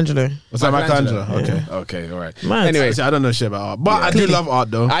Michelangelo. Was that Michelangelo? Okay, all right. Man, anyway, I don't know shit about art, but I do love art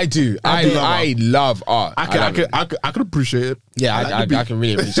though. I do. I love art. I could appreciate it. Yeah, I can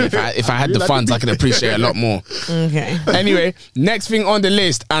really appreciate it. If I had the funds, I could appreciate it a lot more. Okay. Anyway, next thing on the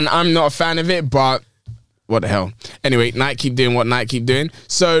list, and I'm not a fan of it, but what the hell. Anyway, Nike keep doing what Nike keep doing.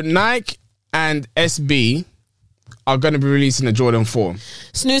 So Nike and SB are going to be releasing the Jordan 4.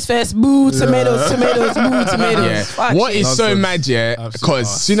 Snooze fest, boo, tomatoes, boo, tomatoes. Yeah. What is so mad, because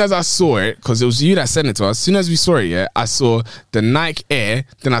as soon as I saw it, because it was you that sent it to us, as soon as we saw it, I saw the Nike Air,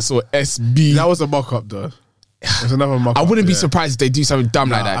 then I saw SB. That was a mock-up though. There's another mock-up. I wouldn't be surprised if they do something dumb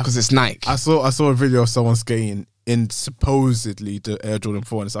like that because it's Nike. I saw a video of someone skating in supposedly the Air Jordan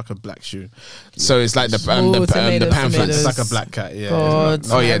 4 and it's like a black shoe. So it's like the Panther. It's like a black cat, God,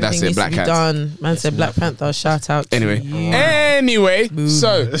 that's it, Black Cat. Done. Man said Black Panther, shout out Anyway,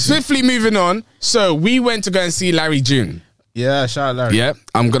 so swiftly moving on. So we went to go and see Larry June. Yeah, shout out Larry. Yeah,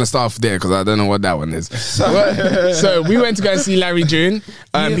 I'm going to start off there because I don't know what that one is. So we went to go and see Larry June.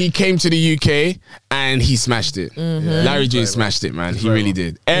 He came to the UK and he smashed it. Larry June smashed it, man. He really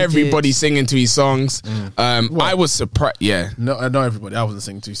did. Everybody singing to his songs. I was surprised. Yeah. No, not everybody. I wasn't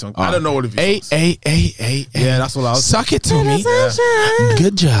singing to his songs. I don't know all of his songs. Yeah, that's all I was. Suck it to me. Yeah.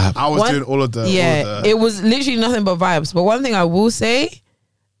 Good job. I was doing all of the. Yeah, it was literally nothing but vibes. But one thing I will say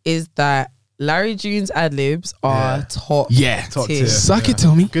is that Larry June's ad-libs are top tier. Suck it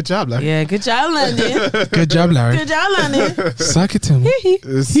to me. Good job, Larry. Yeah, good job, Landon. Good job, Larry. Good job, Landon. Suck it to me.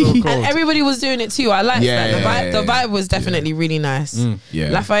 It's so cold. And everybody was doing it too. I liked that. The vibe was definitely really nice.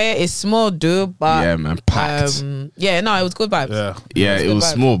 Lafayette is small, dude, but yeah, man, packed. It was good vibes. Yeah, it was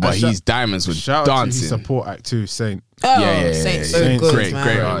small, but his diamonds were dancing. Shout out to his support act too, Saint. Saint's so good, man.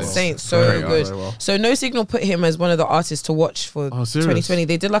 Great artist. Saint's so good. So No Signal put him as one of the artists to watch for 2020.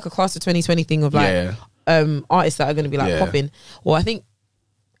 They did like a class of 2020 thing of like artists that are going to be like popping. Well, I think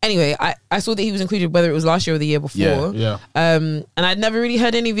Anyway, I saw that he was included, whether it was last year or the year before. Yeah. And I'd never really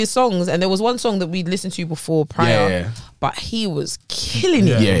heard any of his songs. And there was one song that we'd listened to before prior, but he was killing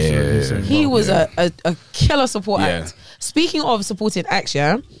it. He was a killer support act. Speaking of supported acts,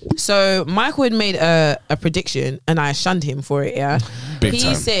 so Michael had made a prediction, and I shunned him for it.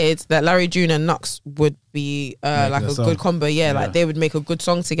 He said that Larry June and Nux would be like a good combo. Like they would make a good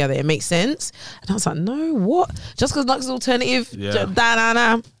song together. It makes sense. And I was like, no, what? Just because Nux is alternative,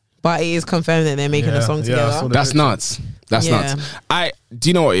 but it is confirmed that they're making a song together. That's nuts. That's nuts. Do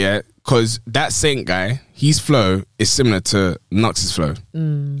you know what? Because that Saint guy, his flow is similar to Nux's flow.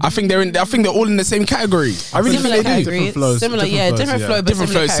 I think they're all in the same category. I really think they do. Different flows, different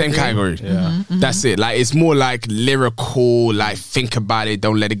flows, same category. That's it. Like it's more like lyrical, like think about it,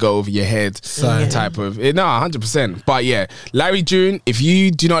 don't let it go over your head type of. No, 100%. But yeah, Larry June. If you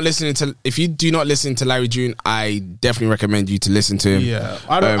do not listen to Larry June, I definitely recommend you to listen to him. Yeah,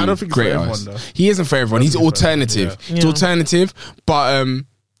 I don't think it's for everyone though. He isn't for everyone. He's alternative. He's alternative, but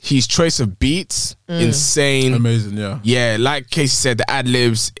his choice of beats, insane. Amazing, yeah, like Casey said, the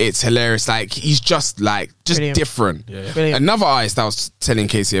ad-libs, it's hilarious. Like, he's just brilliant. Different. Another artist I was telling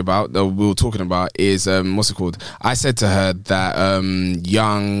Casey about, that we were talking about, is, what's it called? I said to her that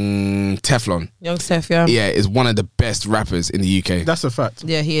Young Teflon. Young Tef, yeah, is one of the best rappers in the UK. That's a fact.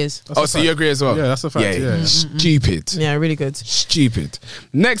 Yeah, he is. So you agree as well? Yeah, that's a fact. Yeah. Stupid. Yeah, really good. Stupid.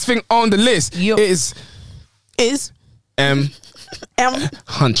 Next thing on the list is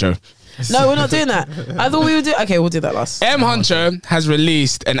Huncho. No, we're not doing that. I thought we would do. Okay, we'll do that last. Huncho has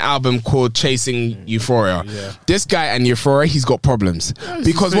released an album called Chasing Euphoria. This guy and Euphoria, he's got problems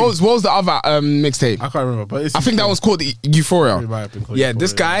because what was the other mixtape? I can't remember, but I think that was called Euphoria.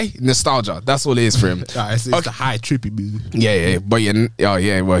 This guy, nostalgia. That's all it is for him. It's the high trippy music.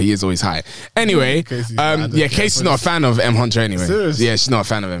 Well, he is always high. Anyway, Casey's not a fan of Huncho anyway. Seriously? Yeah, she's not a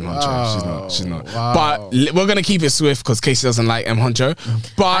fan of Huncho. She's not. Wow. But we're gonna keep it swift because Casey doesn't like Huncho.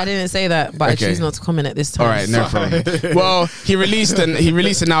 But I didn't say that, but I choose not to comment at this time. All right, no problem. Well, he released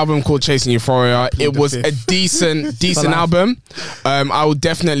an album called Chasing Euphoria. It was a decent album. I would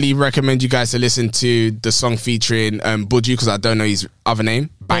definitely recommend you guys to listen to the song featuring Buju, because I don't know his other name.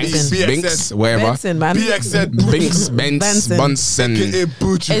 Binks, whatever. Benson, man. Binks, Bunsen.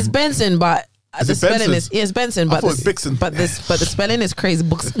 It's Benson, but the spelling is Benson, but Bixen. but the spelling is crazy.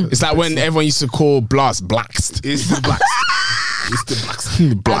 It's like when everyone used to call Blast Blackst. It's the Blacks. It's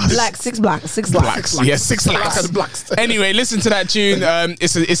the Blacks. Six blacks. Yeah, six blacks. Anyway, listen to that tune.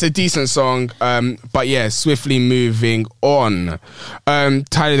 It's a decent song. But yeah, swiftly moving on.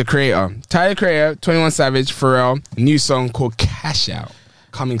 Tyler the Creator, 21 Savage, Pharrell, new song called Cash Out,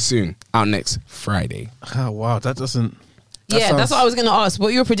 coming soon, out next Friday. Oh wow, that doesn't. That's what I was going to ask. What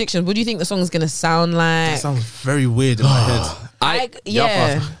are your predictions? What do you think the song is going to sound like? That sounds very weird in my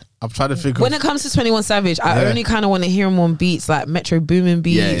head. I'm trying to figure. When it comes to 21 Savage, I only kind of want to hear him on beats like Metro Boomin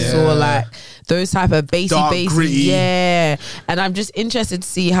beats or like those type of bassy. Gritty. Yeah. And I'm just interested to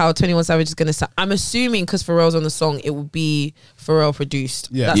see how 21 Savage is going to sound. I'm assuming because Pharrell's on the song, it will be Pharrell produced.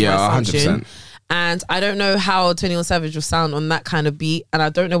 Yeah, that's my assumption. 100%. And I don't know how 21 Savage will sound on that kind of beat. And I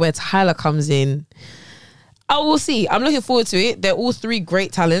don't know where Tyler comes in. Oh, we'll see. I'm looking forward to it. They're all three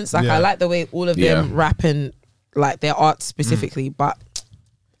great talents. Like I like the way all of them rap and like their art specifically, but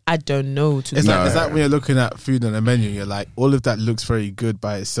I don't know. Is that when you're looking at food on the menu, you're like, all of that looks very good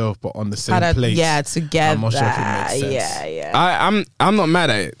by itself, but on the same plate. Yeah, together. I'm not sure if it makes sense. Yeah. I'm not mad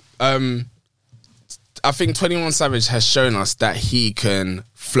at it. I think 21 Savage has shown us that he can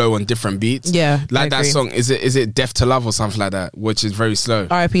flow on different beats. Yeah, like that song. Is it Death to Love or something like that, which is very slow.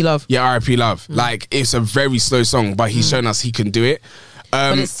 R.I.P. Love. Yeah, R.I.P. Love. Like it's a very slow song, but he's shown us he can do it.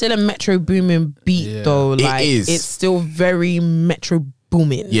 But it's still a Metro Boomin beat though. Like it is. It's still very Metro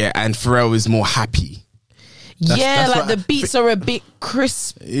Boomin. Yeah, and Pharrell is more happy. That's the beats are a bit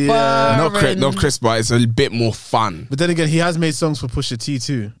crisper. Yeah, not crisper. It's a bit more fun. But then again, he has made songs for Pusha T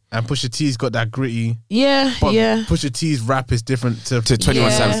too, and Pusha T's got that gritty. Yeah, but Pusha T's rap is different to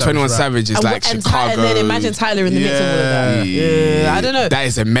 21 Savage. 21 Savage is like Chicago. And then imagine Tyler in the mix of all of that. Yeah, I don't know. That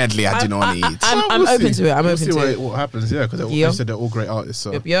is a medley I do not need. I'm open to it. I'm open to it. What happens? Yeah, because they said they're all great artists.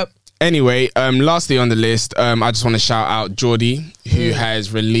 So. Yep. Anyway, lastly on the list, I just want to shout out Geordie, who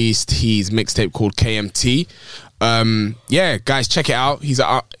has released his mixtape called KMT. Guys, check it out.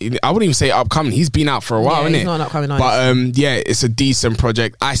 I wouldn't even say upcoming. He's been out for a while, isn't it? He's not an upcoming artist. But it's a decent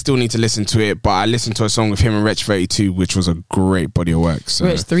project. I still need to listen to it, but I listened to a song with him and Wretch 32, which was a great body of work. So.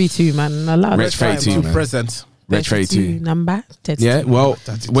 Wretch 32, man. I love Wretch 32, man. Present. 32 number. 32. Yeah, well,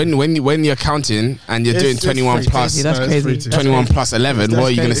 32. when you're counting and you're doing 21 plus, that's crazy. 21 plus 11, what are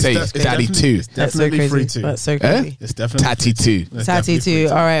you going to say? Daddy 2. It's definitely free 2. That's so crazy. It's definitely Tatty 2. Tatty 2.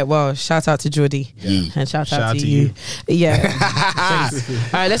 All right, well, shout out to Geordie. And shout out to you. Yeah.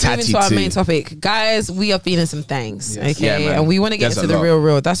 All right, let's move into our main topic. Guys, we are feeling some things. Yes. Okay. Yeah, and we want to get into the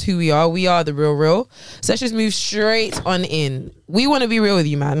real. That's who we are. We are the real. So let's just move straight on in. We want to be real with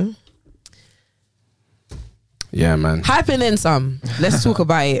you, man. Yeah, man. Hype and then some. Let's talk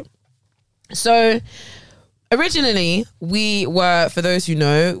about it. So, originally, we were, for those who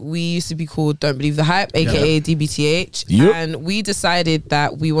know, we used to be called Don't Believe the Hype, aka DBTH. Yep. And we decided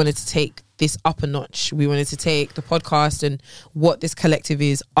that we wanted to take this up a notch. We wanted to take the podcast and what this collective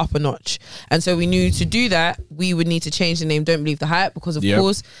is up a notch. And so we knew to do that, we would need to change the name Don't Believe the Hype, because of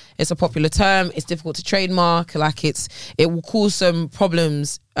course it's a popular term. It's difficult to trademark. Like it will cause some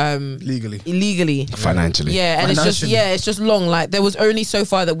problems illegally, financially. Yeah, and it's just long. Like there was only so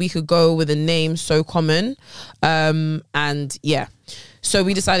far that we could go with a name so common. And yeah. So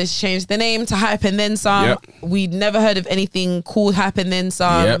we decided to change the name to Hype and Then Some. Yep. We'd never heard of anything called Hype and Then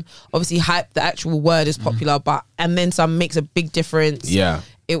Some. Yep. Obviously, hype, the actual word is popular, but and then some makes a big difference. Yeah.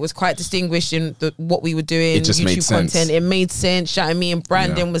 It was quite distinguished in what we were doing. It just YouTube made sense. content. It made sense. Shouting me and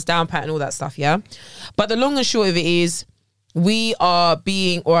Brandon was down pat and all that stuff, yeah? But the long and short of it is, we are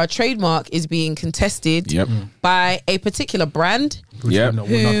being, or our trademark is being contested by a particular brand who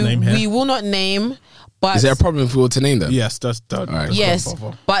we will not name. But is there a problem if we were to name them? Yes, that's done. Right. Yes,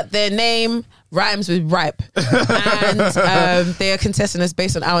 but their name rhymes with ripe, and they are contesting us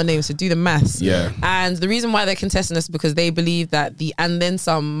based on our names. So do the maths. Yeah. And the reason why they're contesting us because they believe that the and then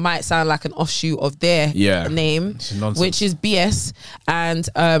some might sound like an offshoot of their name, which is BS. And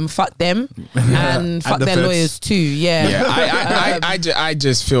fuck them and fuck their lawyers too. Yeah. Yeah. I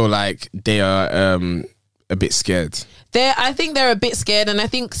just feel like they are a bit scared. I think they're a bit scared, and I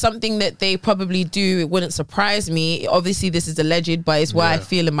think something that they probably do, it wouldn't surprise me. Obviously, this is alleged, but it's why I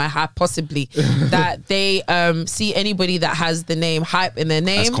feel in my heart, possibly, that they see anybody that has the name Hype in their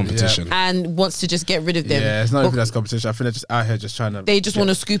name as competition and wants to just get rid of them. Yeah, it's not even that's competition. I think they're just out here just trying to. They just want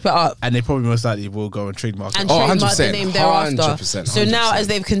to scoop it up, and they probably most likely will go and trademark it. And trademark the name thereafter. 100%. So now, as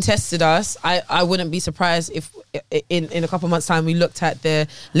they've contested us, I wouldn't be surprised if in a couple of months' time we looked at the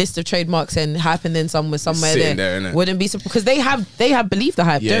list of trademarks and Hype and Then Some was somewhere there. Wouldn't be surprised because they have Believe the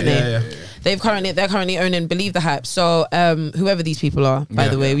Hype, don't they? Yeah. They're currently owning Believe the Hype. So whoever these people are, by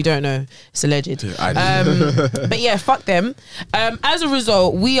the way, we don't know. It's alleged. But yeah, fuck them. As a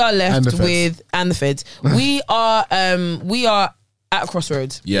result, we are left with the feds. We are at a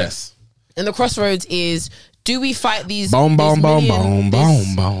crossroads. Yes. And the crossroads is, do we fight these? Boom. Thank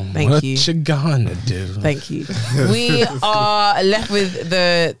What you. you gonna do? Thank you. We are left with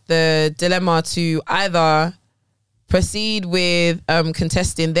the dilemma to either proceed with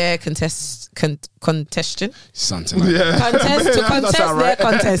contesting their contestation, something like that. contest their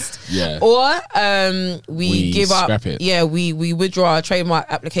contest, or we give up. Scrap it. Yeah, we withdraw our trademark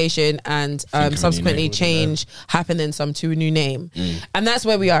application and subsequently change Hype and Then Some to a new name, and that's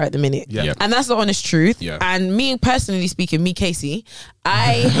where we are at the minute. Yeah. And that's the honest truth. Yeah. And me personally speaking, me Casey,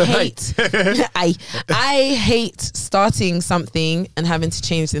 I hate I hate starting something and having to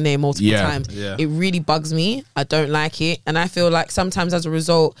change the name multiple times. Yeah. It really bugs me. I don't like it, and I feel like sometimes as a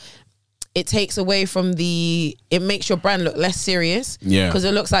result it takes away from it makes your brand look less serious, because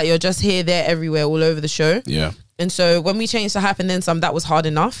it looks like you're just here, there, everywhere, all over the show. And so when we changed to Hype and Then Some, that was hard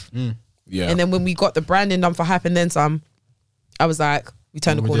enough. And then when we got the branding done for Hype and Then Some, I was like, we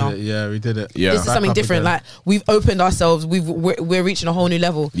turned the corner. We did it. Yeah. This is something different. Like, we've opened ourselves. We're reaching a whole new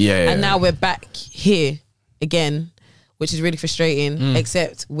level. And now we're back here again, which is really frustrating.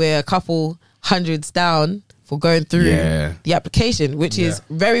 Except we're a couple hundreds down for going through the application, which is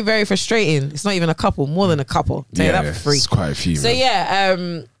very, very frustrating. It's not even a couple, more than a couple. Tell you that for free. It's quite a few. So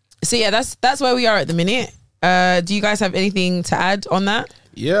that's where we are at the minute. Do you guys have anything to add on that?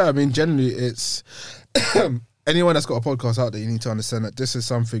 Yeah, I mean, generally it's anyone that's got a podcast out there, you need to understand that this is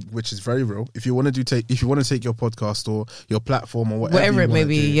something which is very real. If you want to take your podcast or your platform or whatever it may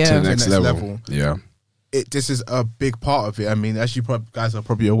be, to the next level. This is a big part of it. I mean, as you guys are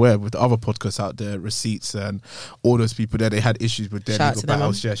probably aware, with the other podcasts out there, Receipts and all those people there, they had issues with their legal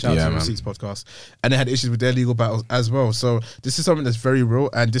battles. Shout out to Receipts podcast. And they had issues with their legal battles as well. So this is something that's very real,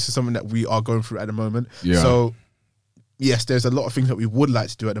 and this is something that we are going through at the moment. So yes, there's a lot of things that we would like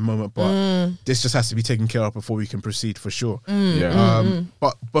to do at the moment, but this just has to be taken care of before we can proceed for sure.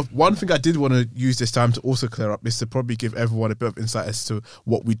 But one thing I did want to use this time to also clear up is to probably give everyone a bit of insight as to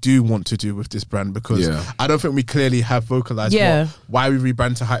what we do want to do with this brand, because I don't think we clearly have vocalized why we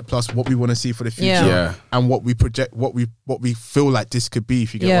rebrand to Hype Plus, what we want to see for the future, and what we project, what we feel like this could be,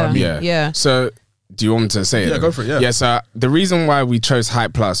 if you get what I mean. So do you want me to say it? Yeah, go for it. Yeah, so the reason why we chose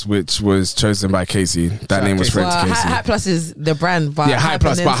Hype Plus, which was chosen by Casey, that name was friend to Casey. Hype Plus is the brand, but Hype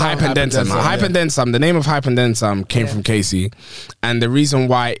Plus, but Hype and Then Some. Hype and Then Some. The name of Hype and Then Some came from Casey, and the reason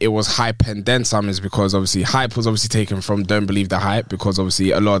why it was Hype and Then Some is because obviously Hype was obviously taken from Don't Believe the Hype, because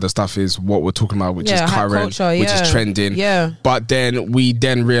obviously a lot of the stuff is what we're talking about, which is current, culture, which is trending. But then we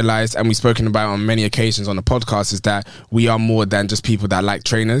realized, and we've spoken about on many occasions on the podcast, is that we are more than just people that like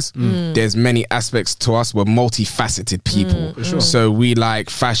trainers. There's many aspects to us. We're multifaceted people. So we like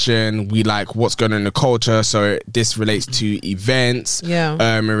fashion, we like what's going on in the culture. So this relates to events,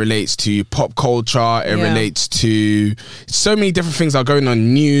 it relates to pop culture, it relates to so many different things that are going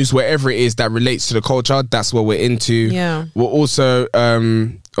on, news, wherever it is that relates to the culture. That's what we're into. We're also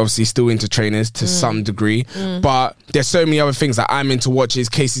obviously still into trainers to some degree, but there's so many other things that I'm into watches,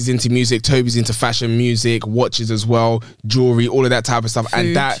 Casey's into music, Toby's into fashion, music, watches as well, jewelry, all of that type of stuff,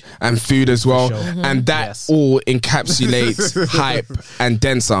 and food as well, and that all encapsulates Hype and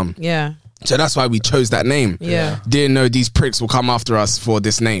Then Some. So that's why we chose that name. Didn't know these pricks will come after us for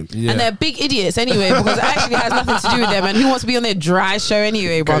this name. And they're big idiots anyway, because it actually has nothing to do with them. And who wants to be on their dry show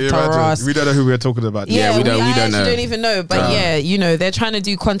anyway, bro? We don't know who we're talking about. We don't even know. But you know, they're trying to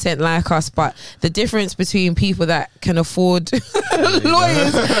do content like us. But the difference between people that can afford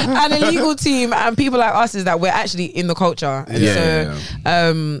lawyers and a legal team and people like us is that we're actually in the culture.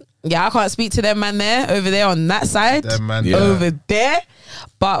 I can't speak to them over there on that side, over there.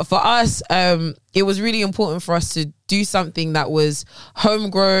 But for us, it was really important for us to do something that was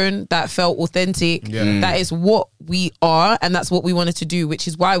homegrown, that felt authentic. That is what we are, and that's what we wanted to do, which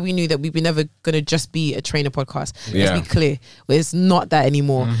is why we knew that we were never going to just be a trainer podcast. Let's be clear. It's not that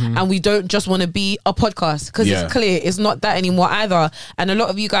anymore. And we don't just want to be a podcast, because it's clear it's not that anymore either. And a lot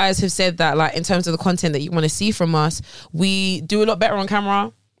of you guys have said that, like, in terms of the content that you want to see from us, we do a lot better on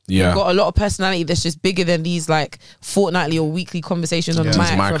camera. We've got a lot of personality that's just bigger than these like fortnightly or weekly conversations on the mic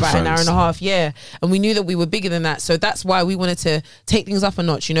for about an hour and a half. And we knew that we were bigger than that, so that's why we wanted to take things up a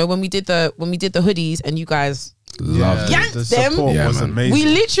notch. You know, when we did the hoodies, and you guys yanked them, was amazing. We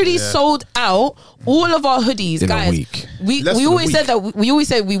literally sold out all of our hoodies, guys. A week. We always said that we always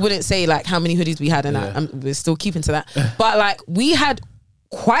said we wouldn't say like how many hoodies we had, and we're still keeping to that. But like, we had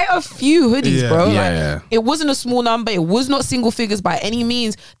quite a few hoodies, bro. It wasn't a small number. It was not single figures by any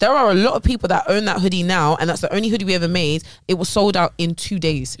means. There are a lot of people that own that hoodie now, and that's the only hoodie we ever made. It was sold out in 2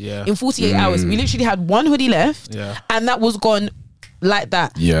 days. In 48 hours. We literally had one hoodie left, and that was gone like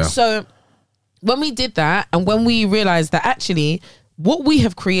that. So when we did that, and when we realized that actually what we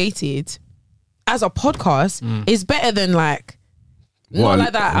have created as a podcast is better than like what a lot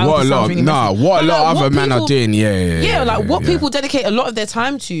of other men are doing. What people dedicate a lot of their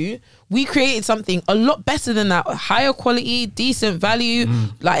time to, we created something a lot better than that. Higher quality, decent value.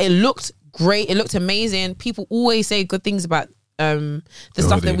 Like, it looked great, it looked amazing. People always say good things about the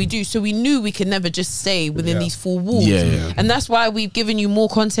stuff that we do, so we knew we could never just stay within these 4 walls. And that's why we've given you more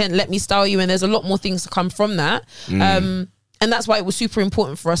content. Let Me Style You, and there's a lot more things to come from that. And that's why it was super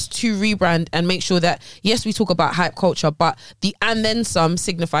important for us to rebrand and make sure that, yes, we talk about hype culture, but the And Then Some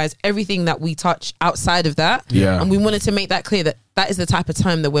signifies everything that we touch outside of that. And we wanted to make that clear that that is the type of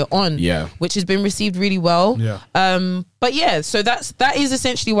time that we're on, which has been received really well. But so that is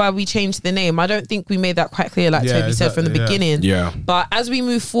essentially why we changed the name. I don't think we made that quite clear, like Toby said from the beginning. But as we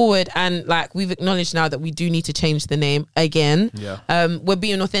move forward, and like we've acknowledged now that we do need to change the name again, we're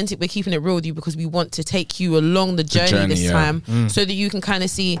being authentic, we're keeping it real with you, because we want to take you along the journey this time, so that you can kind of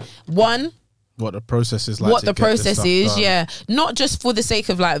see what the process is like. What the process is, not just for the sake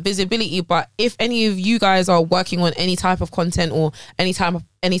of like visibility, but if any of you guys are working on any type of content or any type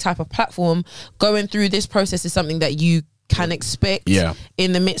of platform, going through this process is something that you can expect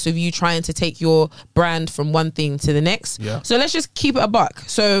in the midst of you trying to take your brand from one thing to the next. So let's just keep it a buck.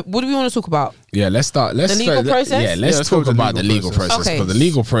 So what do we want to talk about? Let's start. The legal process? Let's talk about the legal process. Because the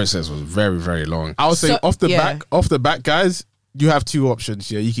legal process was very, very long. I would say off the back, guys, you have two options.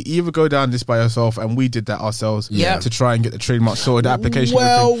 Yeah, you can either go down this by yourself, and we did that ourselves. To try and get the trademark sorted. The application.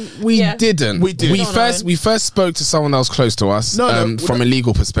 Well, we didn't. We did. We first spoke to someone that was close to us. From a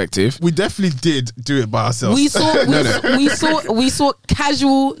legal perspective, we definitely did do it by ourselves. We saw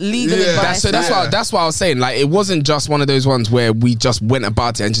casual legal advice. So that's why I was saying, like, it wasn't just one of those ones where we just went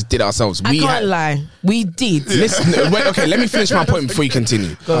about it and just did it ourselves. I can't lie, we did. Listen, wait, okay, let me finish my point before you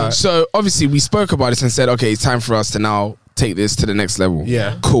continue. So obviously we spoke about this and said, okay, it's time for us to now take this to the next level.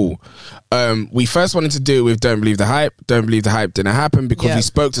 Yeah. Cool. We first wanted to do it with Don't Believe the Hype. Don't Believe the Hype didn't happen because we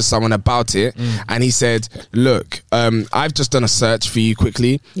spoke to someone about it and he said, look, I've just done a search for you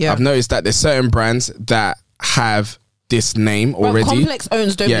quickly. I've noticed that there's certain brands that have this name already. Complex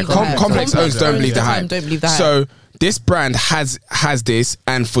owns Don't Believe the Hype. Complex owns Don't Believe the Hype. Don't Believe the Hype. So this brand has this,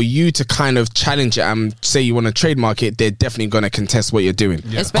 and for you to kind of challenge it and say you want to trademark it, they're definitely going to contest what you're doing.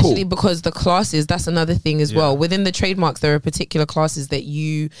 Especially because the classes, that's another thing as well. Within the trademarks, there are particular classes that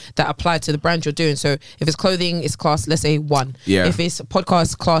apply to the brand you're doing. So if it's clothing, it's class, let's say 1. If it's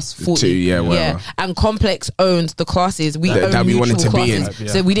podcast, class 40. 2, whatever. And Complex owned the classes that we wanted to classes, be in.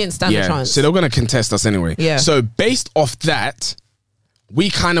 So we didn't stand a chance. So they're going to contest us anyway. So based off that, we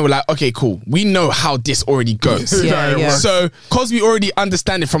kind of were like, okay, cool. We know how this already goes. So, because we already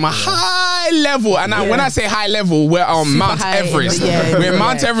understand it from a high level, and when I say high level, we're on Super Mount high, Everest. We're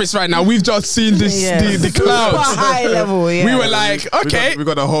Mount Everest right now. We've just seen this the clouds. Super high level. We were like, okay, we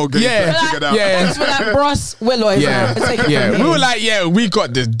got the whole game figured out. Thanks for that, bros. We're lawyers. We were like, we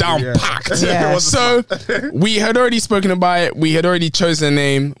got this down packed. So we had already spoken about it. We had already chosen a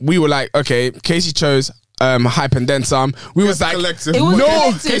name. We were like, okay, Casey chose Hype and Then Some. We was like, collective.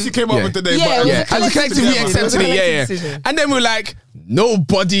 Casey came up with the name. As a collective, we accepted it. And then we were like,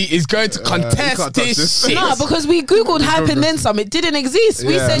 nobody is going to contest this shit. No, because we googled Hype and Then Some. It didn't exist.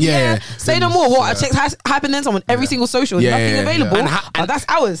 We said, say no more. What? I checked Hype and Then Some on every single social. Nothing available. And that's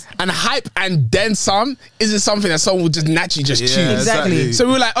ours. And Hype and Then Some isn't something that someone would just naturally just choose. Exactly. So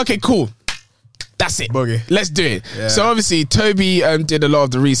we were like, okay, cool. That's it. Boogie. Let's do it. So obviously Toby did a lot of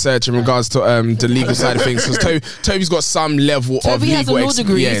the research in regards to the legal side of things, because Toby's got some level of legal has a law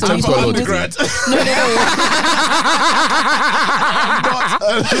degree. Yeah, Toby's got a law degree.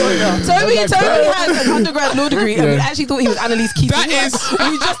 Toby has an undergrad law degree, and we actually thought he was Annalise Keating. That is,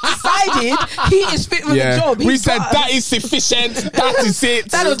 we just decided he is fit for the job. We said that is sufficient. That is it.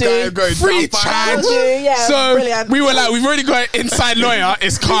 That'll do. Free charge. So brilliant. We were like, we've already got an inside lawyer.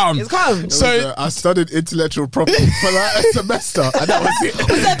 It's calm. It's calm. So I studied intellectual property for like a semester, and that was it.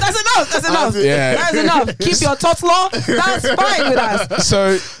 We said, that's enough. That's enough. Keep your tots law. That's fine with us.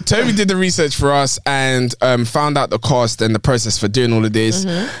 So Toby did the research for us and found out the cost and the process for doing all of this.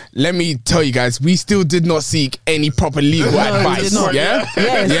 Let me tell you guys, we still did not seek any proper legal advice.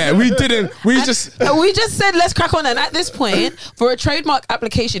 We didn't. We just said let's crack on. And at this point, for a trademark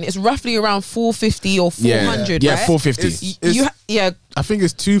application, it's roughly around 450 or 400. Yeah, 450. I think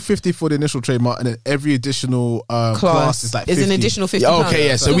it's 250 for the initial trademark, and then every additional class is like 50. Is an additional 50.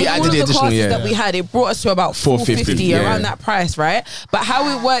 Okay, so we added the additional. That we had, it brought us to about 450 around that price, right? But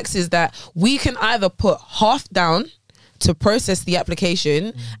how it works is that we can either put half down to process the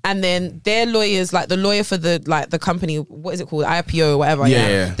application, and then their lawyers, like the lawyer for the company, what is it called, IPO or whatever,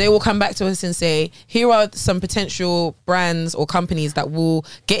 they will come back to us and say, here are some potential brands or companies that will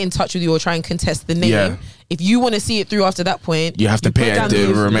get in touch with you or try and contest the name. If you want to see it through after that point, you have to pay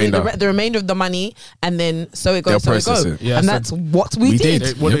the remainder of the money, and then so it goes. And that's what we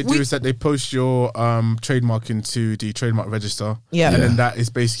did. What they do is that they post your trademark into the trademark register, and then that is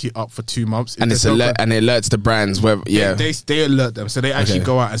basically up for 2 months. And it's and it alerts the brands whether they alert them, so they actually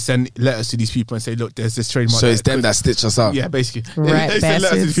go out and send letters to these people and say, look, there's this trademark. So it's them that stitch us up. Yeah, basically. Right, they send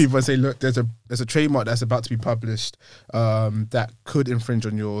letters to these people and say, look, there's a trademark that's about to be published that could infringe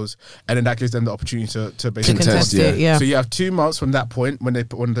on yours, and then that gives them the opportunity to basically contest it. So you have 2 months from that point when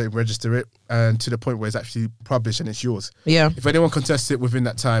they register it, and to the point where it's actually published and it's yours. If anyone contests it within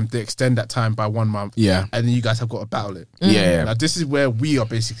that time, they extend that time by 1 month. And then you guys have got to battle it. Now this is where we are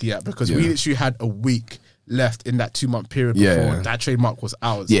basically at, because we literally had a week left in that 2 month period before that trademark was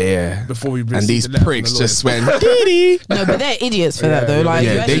ours. Before we and these pricks just went. No, but they're idiots for that though. Like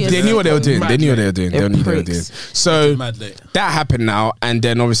they knew what they were doing. They knew what they were doing. So that happened now, and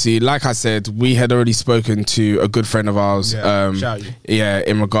then obviously, like I said, we had already spoken to a good friend of ours.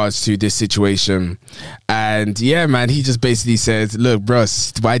 In regards to this situation, and man, he just basically said, "Look, bro,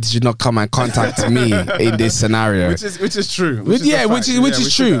 why did you not come and contact me in this scenario?" Which is true. Which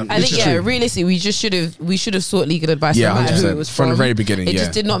is true. I think realistically, we should have sought legal advice. No matter who it was from the very beginning. It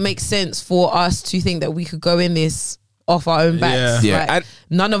just did not make sense for us to think that we could go in this off our own backs. Like,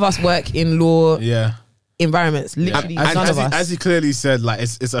 none of us work in law. environments. Literally, as he clearly said, like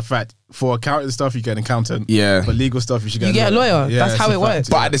it's a fact. For accounting stuff, you get an accountant. Yeah. For legal stuff, you get a lawyer. Yeah, that's how it works.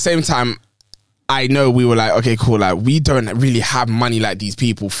 But at the same time, I know we were like, okay, cool. Like, we don't really have money like these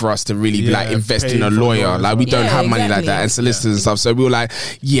people for us to really be like invest in a lawyer. Like, we don't have money like that and solicitors and stuff. So we were like,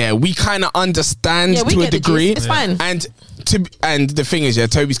 we kind of understand to a degree. It's fine. And the thing is,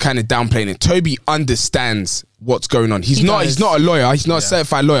 Toby's kind of downplaying it. Toby understands what's going on. He's not a lawyer. He's not a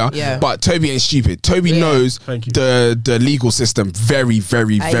certified lawyer. Yeah. But Toby ain't stupid. Toby knows the legal system very,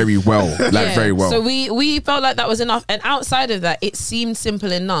 very, very well. Like very well. So we felt like that was enough. And outside of that, it seemed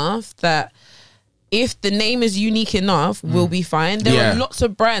simple enough that if the name is unique enough, we'll be fine. There are lots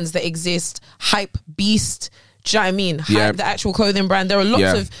of brands that exist. Hype Beast. Do you know what I mean? Hype, the actual clothing brand. There are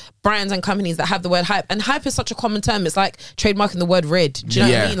lots of brands and companies that have the word hype, and hype is such a common term. It's like trademarking the word red. Do you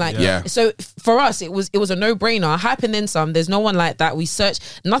know what I mean? Like, so for us, it was a no-brainer. Hype and then some. There's no one like that. We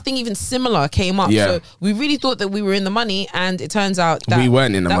searched, nothing even similar came up. So we really thought that we were in the money, and it turns out that we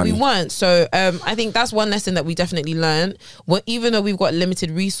weren't in the money. We weren't. So I think that's one lesson that we definitely learned. Well, even though we've got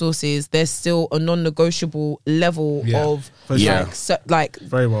limited resources, there's still a non-negotiable level of like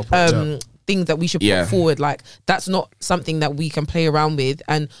very well put, things that we should put forward. Like, that's not something that we can play around with,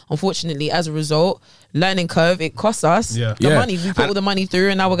 and unfortunately, as a result, learning curve, it costs us the money. We put all the money through,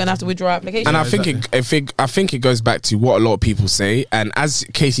 and now we're gonna have to withdraw our application. And I think it goes back to what a lot of people say. And as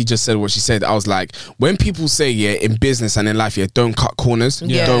Casey just said, what she said, I was like, when people say in business and in life, don't cut corners.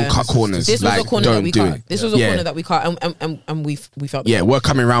 Don't cut corners. This was a corner that we cut. This was a corner that we cut, and we felt we're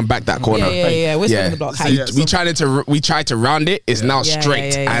coming round back that corner. We're spinning the block. We tried to round it. It's now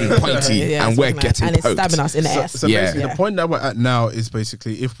straight and pointy, and we're getting and it's stabbing us in the ass. So basically, the point that we're at now is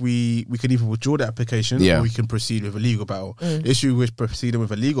basically if we can either withdraw the application, or we can proceed with a legal battle. The issue with proceeding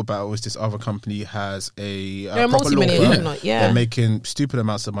with a legal battle is this other company has a proper law firm. They're making stupid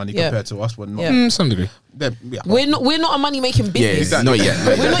amounts of money compared to us. We're not. Some degree. We're not a money making business. Not yet.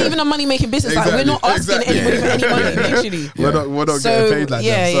 We're not even a money making business. Like, we're not asking anybody for any money. Literally, we're not getting paid like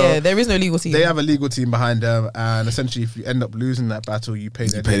that. So there is no legal team. They have a legal team behind them, and essentially, if you end up losing that battle, you pay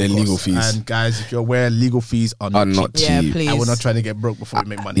their legal fees. And guys, if you're aware, legal fees are not cheap. Yeah, please. And we're not trying to get broke before we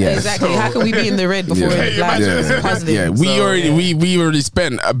make money. Exactly. How can we be in the red before we're positive? We already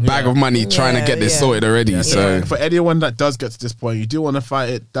spent a bag of money trying to get this sorted already. So for anyone that does get to this point, you do want to fight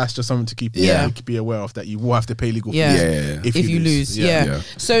it. That's just something to keep be aware of, that you will have to pay legal fees if you lose.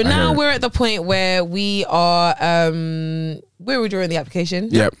 So now we're at the point where we are we're withdrawing the application.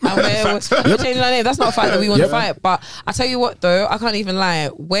 Yep. And we're changing our name. That's not a fight that we want to fight. But I tell you what though, I can't even lie.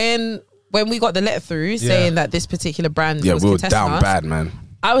 When we got the letter through saying that this particular brand was we were contesting down us, bad, man.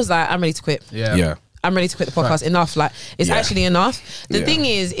 I was like, I'm ready to quit. Yeah. I'm ready to quit the podcast. Enough. Like, it's actually enough. The thing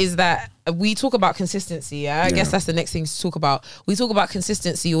is that we talk about consistency. I guess that's the next thing to talk about. We talk about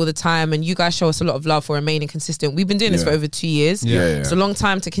consistency all the time, and you guys show us a lot of love for remaining consistent. We've been doing this for over 2 years. It's a long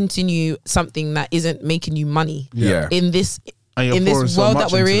time to continue something that isn't making you money. In this world that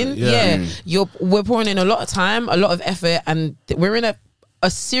we're in. We're pouring in a lot of time, a lot of effort, and we're in a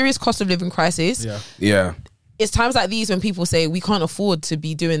serious cost of living crisis. It's times like these when people say we can't afford to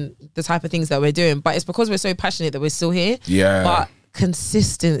be doing the type of things that we're doing, but it's because we're so passionate that we're still here. But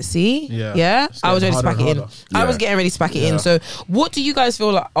consistency, I was ready to pack it in. I was getting ready to pack it in. So what do you guys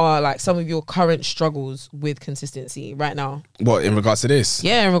feel like are like some of your current struggles with consistency right now? What, in regards to this?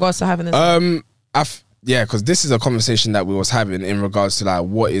 Yeah, in regards to having this. Because this is a conversation that we was having in regards to like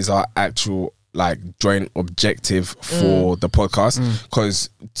what is our actual like joint objective for the podcast, because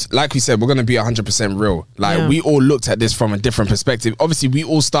like we said, we're going to be 100% real. Like we all looked at this from a different perspective. Obviously we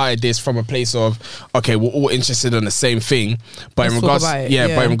all started this from a place of, okay, we're all interested in the same thing, but in regards but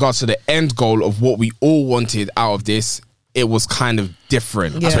in regards to the end goal of what we all wanted out of this, it was kind of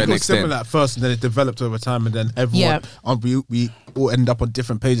different to an extent. Similar at first, and then it developed over time, and then everyone we all ended up on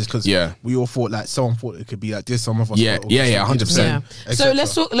different pages because we all thought like someone thought it could be like this, some of us 100%. So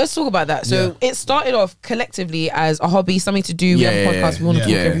let's talk about that. So it started off collectively as a hobby, something to do. We have a podcast, we want to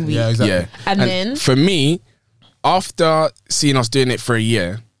talk every week. And then for me, after seeing us doing it for a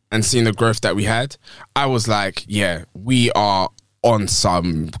year and seeing the growth that we had, I was like, we are on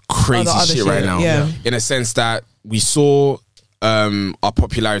some crazy shit right now. In a sense that we saw our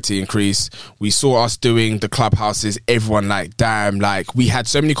popularity increase. We saw us doing the clubhouses. Everyone like, damn, like we had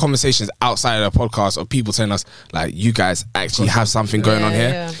so many conversations outside of the podcast of people telling us like, you guys actually have something going on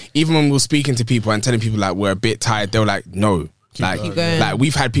here. Even when we were speaking to people and telling people like we're a bit tired, they were like, no, Like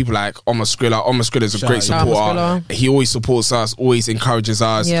we've had people like Omar Skrilla. Omar Skrilla is a great supporter. He always supports us, always encourages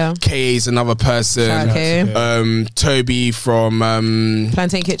us. Yeah. KA is another person. Toby from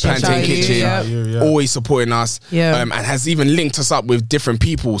Plantain Kitchen. Always supporting us. And has even linked us up with different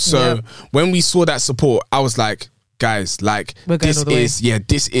people. So when we saw that support, I was like, guys, like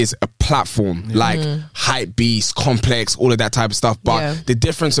this is a platform, like Hype Beast, Complex, all of that type of stuff. But the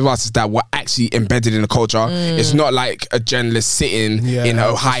difference of us is that we're actually embedded in the culture. It's not like a journalist sitting in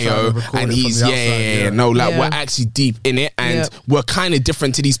Ohio and he's we're actually deep in it, and we're kind of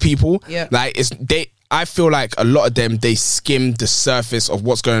different to these people. Like I feel like a lot of them, they skim the surface of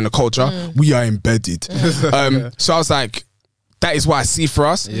what's going on in the culture. We are embedded. So I was like, that is what I see for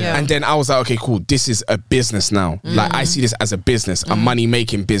us. And then I was like, okay, cool. This is a business now. Like I see this as a business, a money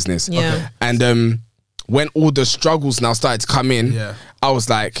making business. And when all the struggles now started to come in, I was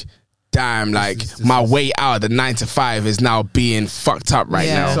like, damn, like my way out of the 9 to 5 is now being fucked up right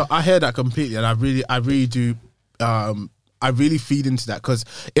now. So I hear that completely, and I really do. I really feed into that, because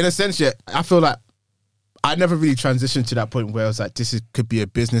in a sense, I feel like I never really transitioned to that point where I was like, could be a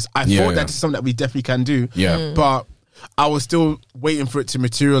business. I thought that is something that we definitely can do. But I was still waiting for it to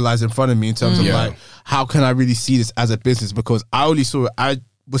materialize in front of me in terms of like, how can I really see this as a business? Because I only saw it, I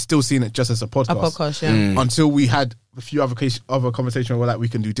was still seeing it just as a podcast. Until we had a few other conversations where like, we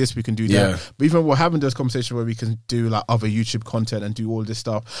can do this, we can do that. But even we're having those conversations where we can do like other YouTube content and do all this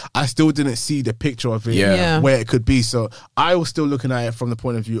stuff, I still didn't see the picture of it where it could be. So I was still looking at it from the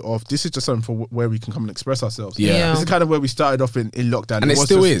point of view of, this is just something for where we can come and express ourselves. This is kind of where we started off in lockdown. And it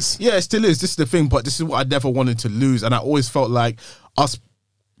still is. Yeah, it still is. This is the thing, but this is what I never wanted to lose. And I always felt like us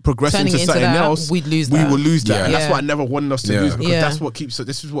progressing to something else, we will lose that. And that's what I never wanted us to lose, because that's what keeps us.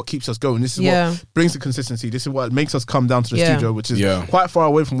 This is what keeps us going. This is what brings the consistency. This is what makes us come down to the studio, which is quite far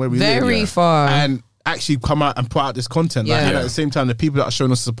away from where we live. Very far. And actually come out and put out this content. And at the same time, the people that are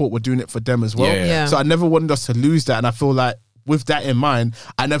showing us support, we're doing it for them as well. So I never wanted us to lose that. And I feel like with that in mind,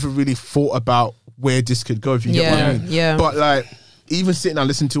 I never really thought about where this could go, if you get what I mean. But like, even sitting and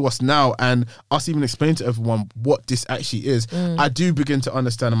listening to us now and us even explain to everyone what this actually is, I do begin to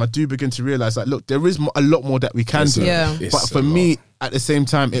understand and I do begin to realize that, look, there is a lot more that we can do. But for me, at the same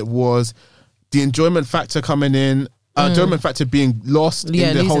time, it was the enjoyment factor coming in, enjoyment factor being lost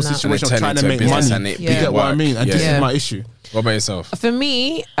in the whole situation of trying to make money. You get what I mean? And this is my issue. What about yourself? For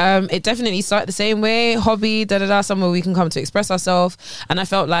me, it definitely started the same way. Hobby, somewhere we can come to express ourselves. And I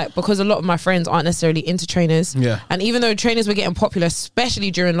felt like, because a lot of my friends aren't necessarily into trainers, and even though trainers were getting popular,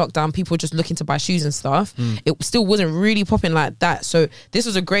 especially during lockdown, people were just looking to buy shoes and stuff, it still wasn't really popping like that. So this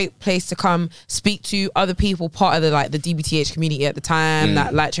was a great place to come speak to other people, part of the DBTH community at the time,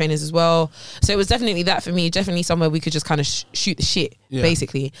 that like trainers as well. So it was definitely that for me, definitely somewhere we could just kind of shoot the shit,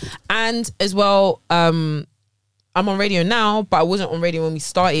 basically. And as well, I'm on radio now, but I wasn't on radio when we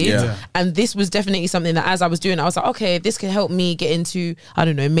started. And this was definitely something that as I was doing, I was like, okay, this can help me get into, I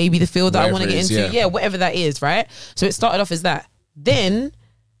don't know, maybe the field that I want to get into. Whatever that is, right? So it started off as that. Then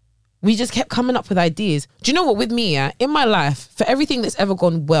we just kept coming up with ideas. Do you know what, with me, in my life, for everything that's ever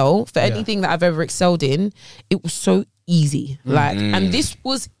gone well, for anything that I've ever excelled in, it was so easy. And this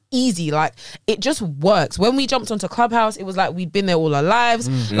was easy. Like, it just works. When we jumped onto Clubhouse, it was like we'd been there all our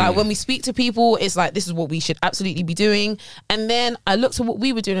lives. Like, when we speak to people, it's like, this is what we should absolutely be doing. And then I looked at what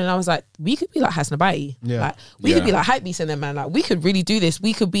we were doing and I was like, we could be like Hassan Abayi. Like, we could be like Hype Beast and them, man. Like, we could really do this.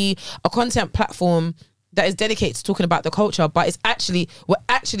 We could be a content platform that is dedicated to talking about the culture, but we're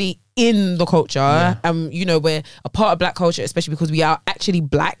actually in the culture. You know, we're a part of black culture, especially because we are actually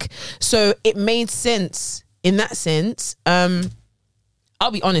black. So it made sense in that sense. I'll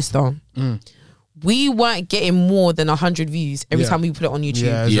be honest though, we weren't getting more than 100 views every time we put it on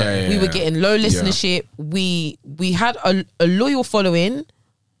YouTube. We were getting low listenership. We had a loyal following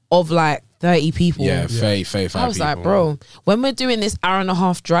of like 30 people. I was like, bro, when we're doing this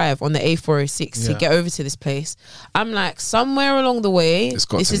hour-and-a-half drive on the A406 to get over to this place, I'm like, somewhere along the way,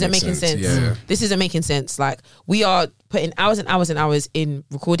 this isn't making sense. This isn't making sense. Like, we are putting hours and hours and hours in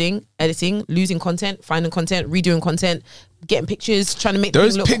recording, editing, losing content, finding content, redoing content, getting pictures, trying to make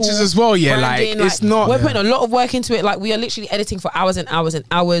those look pictures cool, as well. Branding, like, it's not. We're putting a lot of work into it. Like, we are literally editing for hours and hours and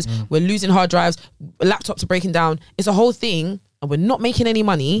hours. We're losing hard drives, laptops are breaking down. It's a whole thing, and we're not making any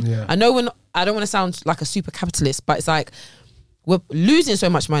money. I know I don't want to sound like a super capitalist, but it's like, we're losing so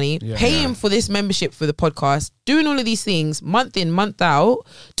much money, paying for this membership for the podcast, doing all of these things month in, month out,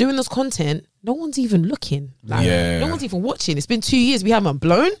 doing this content. No one's even looking. Like, no one's even watching. It's been 2 years. We haven't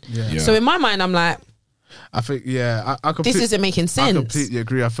blown. So in my mind, I'm like, I think, I this isn't making sense. I completely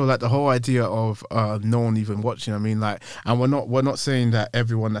agree. I feel like the whole idea of no one even watching, I mean, like, and we're not saying that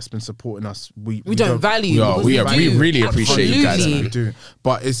everyone that's been supporting us, we don't value. We really appreciate you guys, man. We do.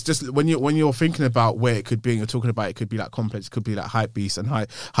 But it's just when you're thinking about where it could be, and you're talking about it could be like Complex, it could be like Hype Beast and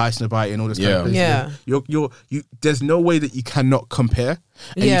High Snobite and all this kind of things. Yeah. You there's no way that you cannot compare,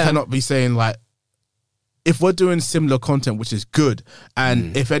 and you cannot be saying like, if we're doing similar content, which is good,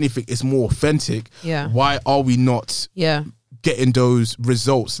 and if anything, it's more authentic, why are we not getting those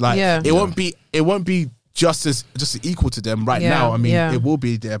results? Like, it won't be just equal to them right now. I mean, it will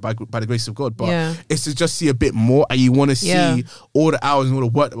be there by the grace of God, but it's to just see a bit more, and you want to see all the hours and all the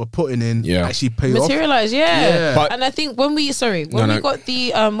work that we're putting in actually pay materialize. But, and I think when we got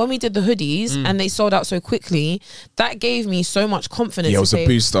the when we did the hoodies and they sold out so quickly, that gave me so much confidence. It was a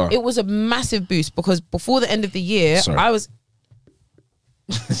booster. It was a massive boost, because before the end of the year, I was.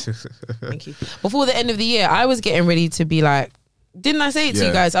 Thank you. Before the end of the year, I was getting ready to be like, didn't I say it to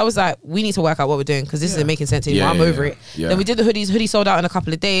you guys? I was like, we need to work out what we're doing, because this isn't making sense anymore. I'm over it. Then we did the hoodies. Hoodies sold out in a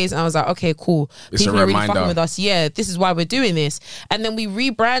couple of days, and I was like, okay, cool. People are really fucking with us. Yeah, this is why we're doing this. And then we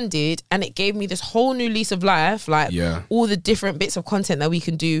rebranded, and it gave me this whole new lease of life. Like all the different bits of content that we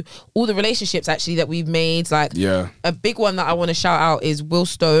can do, all the relationships actually that we've made. Like a big one that I want to shout out is Will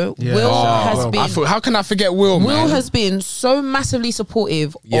Stowe. Will has been. How can I forget Will? Will has been so massively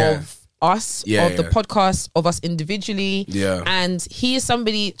supportive of us, of the podcast, of us individually, and he is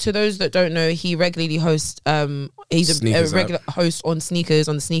somebody, to those that don't know, he regularly hosts he's a regular host on Sneakers,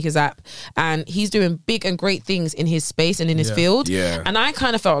 on the Sneakers app, and he's doing big and great things in his space and in his field, and I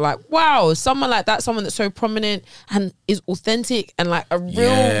kind of felt like, wow, someone like that, someone that's so prominent and is authentic and like a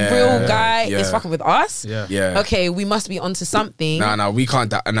real guy is fucking with us. Okay, we must be onto something. No, we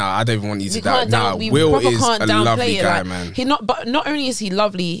can't. I don't even want you to doubt. Will is a lovely guy, like, man. Not only is he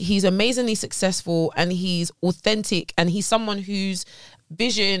lovely, he's amazingly successful, and he's authentic, and he's someone whose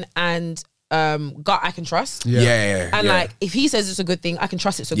vision and gut I can trust. And like, if he says it's a good thing, I can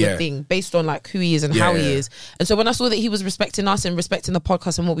trust it's a good thing based on like who he is and how he is. And so when I saw that he was respecting us and respecting the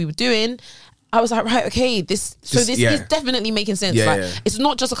podcast and what we were doing, I was like, right, okay, this is definitely making sense. It's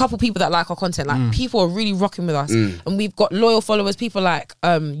not just a couple people that like our content. Like people are really rocking with us, and we've got loyal followers. People like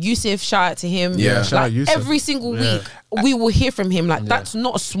Yusuf, shout out to him. Shout out Yusuf. Every single week we will hear from him. Like that's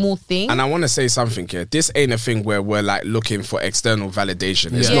not a small thing. And I want to say something here. This ain't a thing where we're like looking for external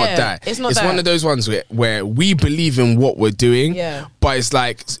validation. It's not that. It's one of those ones where we believe in what we're doing, but it's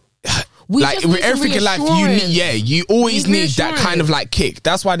like. Like with everything in life, you always need that kind of like kick.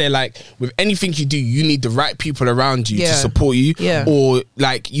 That's why they're like, with anything you do, you need the right people around you to support you. Or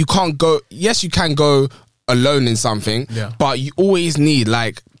like, you can't go. Yes, you can go alone in something, but you always need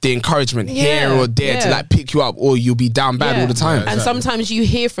like the encouragement here or there to like pick you up, or you'll be down bad all the time. And sometimes you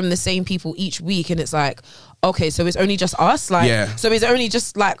hear from the same people each week, and it's like, okay, so it's only just us, like, so it's only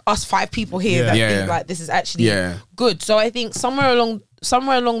just like us 5 people here that think like this is actually good. So I think somewhere along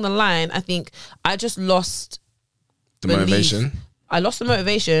the line, I think I just lost the motivation. I lost the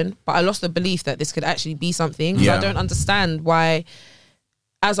motivation, but I lost the belief that this could actually be something. I don't understand why,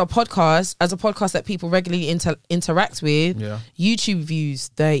 as a podcast that people regularly interact with, YouTube views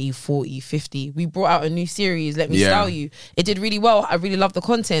 30, 40, 50. We brought out a new series, Let Me Style You. It did really well. I really loved the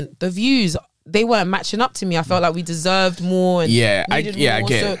content. The views, they weren't matching up to me. I felt like we deserved more. And I get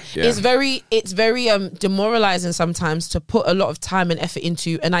it. It's very demoralizing sometimes to put a lot of time and effort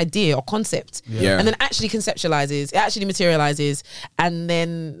into an idea or concept, and then actually it actually materializes, and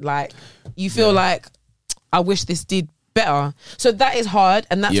then like you feel like, I wish this did better. So that is hard,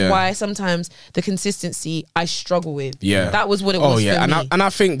 and that's why sometimes the consistency I struggle with. That was what it was for me. And I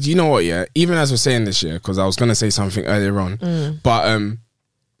think, you know what, even as we're saying this, because I was going to say something earlier on, but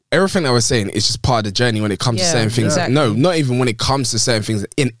everything that we're saying is just part of the journey when it comes to certain things. Exactly. No, not even when it comes to certain things,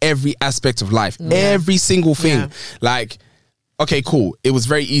 in every aspect of life, every single thing. Like, okay, cool, it was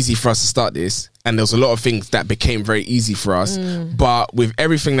very easy for us to start this, and there was a lot of things that became very easy for us, but with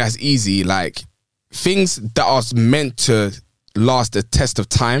everything that's easy, like things that are meant to last the test of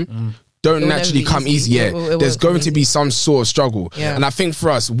time don't naturally come easy. There's going to be some sort of struggle, and I think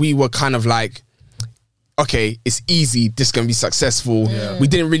for us, we were kind of like, okay, it's easy, this is going to be successful. We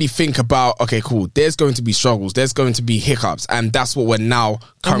didn't really think about, okay, cool, there's going to be struggles, there's going to be hiccups, and that's what we're now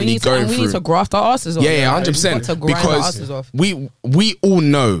currently going through. We need to graft our asses off. 100%. Because we all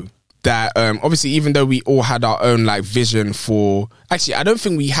know that obviously, even though we all had our own like vision for, actually I don't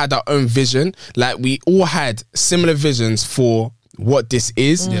think we had our own vision, like we all had similar visions for what this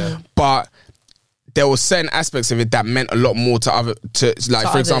is, but there were certain aspects of it that meant a lot more to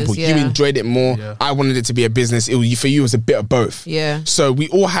for example, you enjoyed it more. I wanted it to be a business. For you, it was a bit of both. So we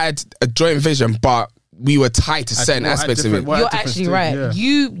all had a joint vision, but we were tied to certain aspects of it. You're actually right. Yeah.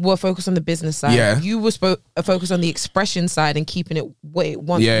 You were focused on the business side. Yeah. You were focused on the expression side and keeping it what it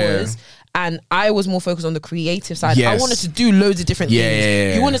once was. And I was more focused on the creative side. Yes. I wanted to do loads of different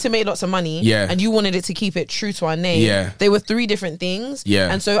things. You wanted to make lots of money, and you wanted it to keep it true to our name. Yeah. They were 3 different things. Yeah.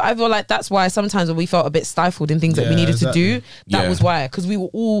 And so I feel like that's why sometimes when we felt a bit stifled in things that we needed to do, that was why. Because we were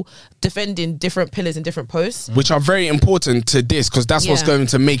all defending different pillars and different posts. Which are very important to this, because that's what's going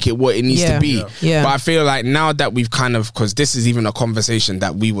to make it what it needs to be. Yeah. But I feel like now that we've kind of, because this is even a conversation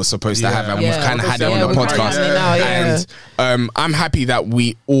that we were supposed to have, and we've kind of had it on the podcast. And I'm happy that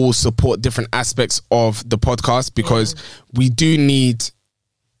we all support different aspects of the podcast, because we do need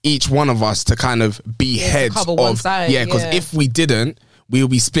each one of us to kind of be heads of because if we didn't, we'll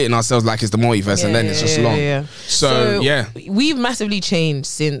be splitting ourselves like it's the multiverse, and then it's just long. So we've massively changed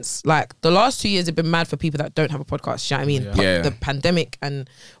since, like, the last 2 years have been mad for people that don't have a podcast. You know what I mean? The pandemic and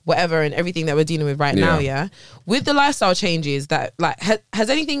whatever and everything that we're dealing with right now. With the lifestyle changes that, like, has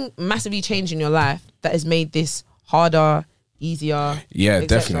anything massively changed in your life that has made this harder, easier?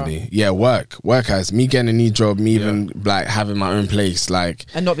 Definitely. Work has me getting a new job, me even like having my own place, like,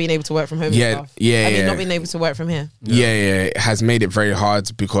 and not being able to work from home. I mean, not being able to work from here. It has made it very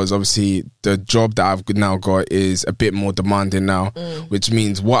hard, because obviously the job that I've now got is a bit more demanding now, which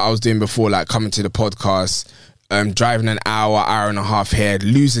means what I was doing before, like coming to the podcast, driving an hour and a half here,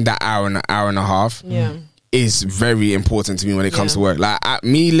 losing that hour and a half is very important to me when it comes to work. Like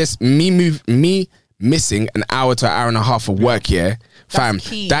missing an hour to an hour and a half of work, fam,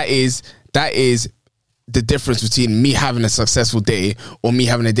 that is the difference between me having a successful day or me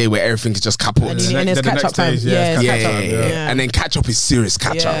having a day where everything is just kaput. And it's catch up time. And then catch up is serious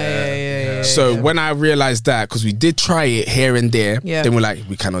catch up. So when I realized that, because we did try it here and there, then we're like,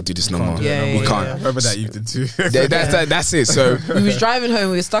 we cannot do this no more. We can't. Remember that you did too. That's it. So we was driving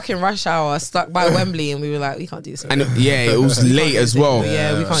home, we were stuck in rush hour, stuck by Wembley, and we were like, we can't do this anymore. And it was late as well. We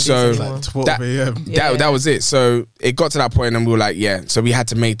can't do this anymore. That was it. So it got to that point, and we were like, so we had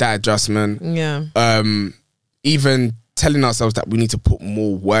to make that adjustment. Even telling ourselves that we need to put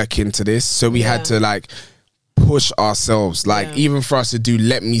more work into this, so we had to like push ourselves, like even for us to do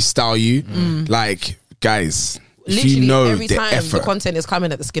Let Me Style You, like, guys, literally, you know, every time effort. the content is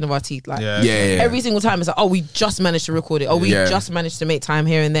coming at the skin of our teeth, like every single time it's like, oh, we just managed to record it, we just managed to make time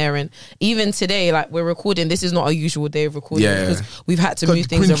here and there. And even today, like, we're recording, this is not a usual day of recording, because we've had to move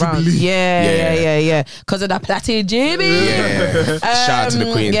things around. Because of that platy Jimmy. Shout out to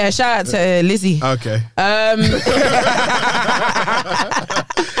the queen. Shout out to Lizzie. Okay.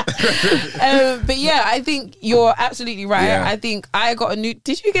 But I think you're absolutely right. I think I got a new.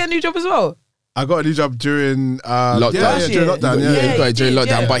 Did you get a new job as well? I got a new job during lockdown. During lockdown. He got it during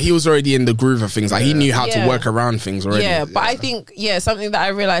lockdown, but he was already in the groove of things. Like, he knew how to work around things already. But I think something that I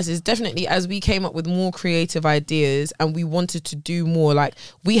realized is definitely as we came up with more creative ideas and we wanted to do more, like,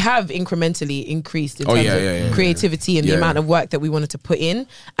 we have incrementally increased in terms of creativity and the amount of work that we wanted to put in,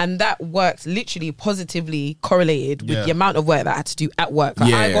 and that worked literally positively correlated with the amount of work that I had to do at work.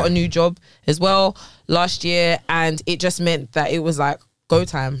 Like, I got a new job as well last year, and it just meant that it was like go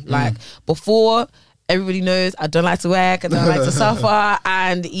time. Like, before, everybody knows I don't like to work, I don't like to suffer,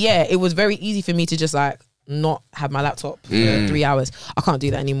 and it was very easy for me to just like not have my laptop for 3 hours. I can't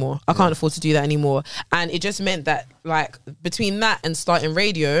do that anymore. I can't afford to do that anymore. And it just meant that, like, between that and starting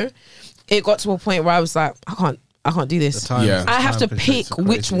radio, it got to a point where I was like, I can't do this. I have to pick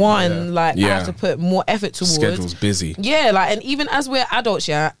which one. Like, I have to put more effort towards. Schedule's busy. Like, and even as we're adults,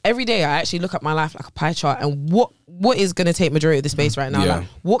 every day I actually look at my life like a pie chart, and what is going to take majority of the space right now? Like,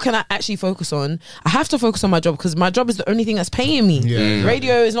 what can I actually focus on? I have to focus on my job, because my job is the only thing that's paying me.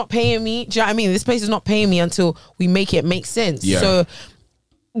 Radio is not paying me. Do you know what I mean? This place is not paying me until we make it make sense. So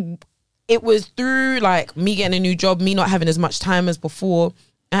it was through, like, me getting a new job, me not having as much time as before,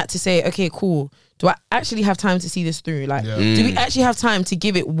 I had to say, okay, cool. Do I actually have time to see this through? Like, do we actually have time to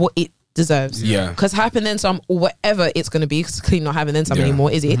give it what it deserves? Because Hype Then Some, or whatever it's going to be, because it's clearly not Hype Then Some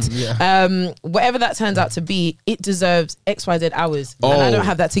anymore, is it? Whatever that turns out to be, it deserves XYZ hours, and I don't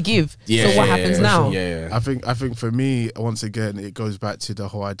have that to give. So what happens now? I think for me, once again, it goes back to the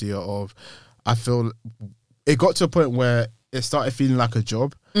whole idea of, I feel it got to a point where it started feeling like a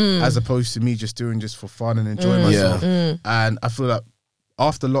job, as opposed to me just doing just for fun and enjoying myself. And I feel like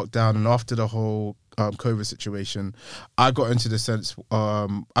after lockdown and after the whole COVID situation, I got into a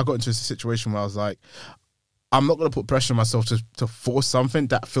situation where I was like, I'm not going to put pressure on myself to force something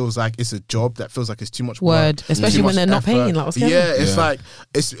that feels like it's a job, that feels like it's too much work. Especially when they're not paying. Like, it's like,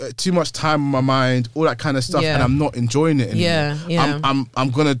 it's too much time on my mind, all that kind of stuff, and I'm not enjoying it anymore. I'm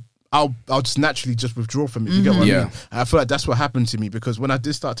I'll just naturally just withdraw from it. You get what I mean? And I feel like that's what happened to me, because when I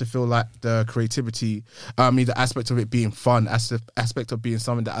did start to feel like the creativity, the aspect of it being fun, aspect of being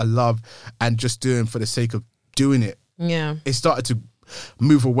something that I love and just doing for the sake of doing it, it started to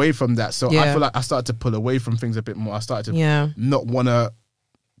move away from that. So I feel like I started to pull away from things a bit more. I started to not want to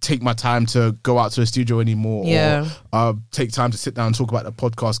take my time to go out to a studio anymore, or take time to sit down and talk about the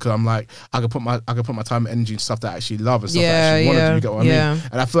podcast, because I'm like, I could put my time and energy into stuff that I actually love and stuff that I actually want to do. You get what I mean?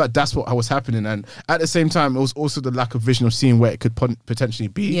 And I feel like that's what was happening. And at the same time, it was also the lack of vision of seeing where it could potentially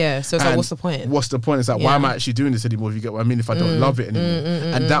be. So it's like, what's the point? What's the point? It's like, why am I actually doing this anymore? If you get what I mean? If I don't love it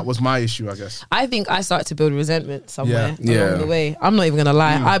anymore, and that was my issue, I guess. I think I started to build resentment somewhere along the way. I'm not even gonna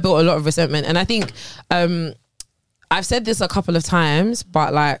lie. I built a lot of resentment, and I think I've said this a couple of times,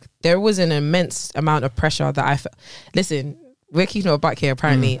 but like, there was an immense amount of pressure that I felt. Listen, we're keeping it back here,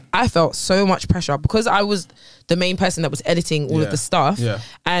 apparently. I felt so much pressure because I was the main person that was editing all of the stuff.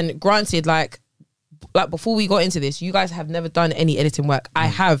 And granted, like before we got into this, you guys have never done any editing work. I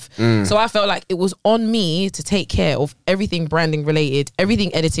have. So I felt like it was on me to take care of everything branding related,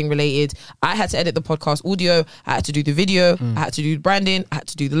 everything editing related. I had to edit the podcast audio. I had to do the video. I had to do the branding. I had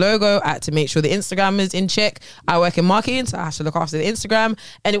to do the logo. I had to make sure the Instagram is in check. I work in marketing, so I have to look after the Instagram.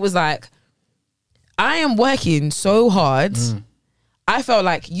 And it was like, I am working so hard. I felt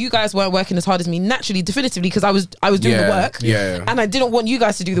like you guys weren't working as hard as me naturally, definitively, because I was doing the work. And I didn't want you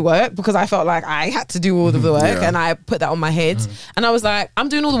guys to do the work because I felt like I had to do all of the work and I put that on my head. And I was like, I'm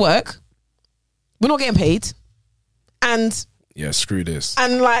doing all the work. We're not getting paid. And screw this.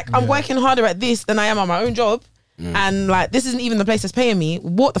 And like, I'm working harder at this than I am on my own job. And like, this isn't even the place that's paying me.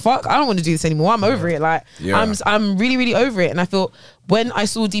 What the fuck? I don't want to do this anymore. I'm over it. Like, I'm really, really over it. And I feel when I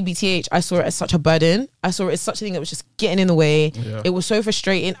saw DBTH, I saw it as such a burden. I saw it as such a thing that was just getting in the way. It was so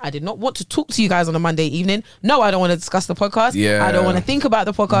frustrating. I did not want to talk to you guys on a Monday evening. No, I don't want to discuss the podcast. I don't want to think about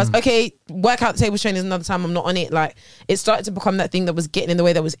the podcast. Okay, work out the table training is another time. I'm not on it. Like, it started to become that thing that was getting in the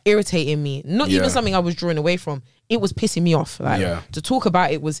way, that was irritating me. Not even something I was drawing away from. It was pissing me off. Like, to talk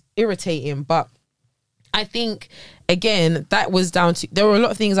about it was irritating. But I think, again, that was down to, there were a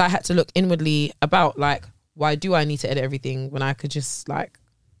lot of things I had to look inwardly about, like, why do I need to edit everything when I could just like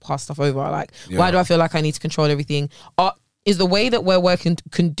pass stuff over? Like, why do I feel like I need to control everything? Is the way that we're working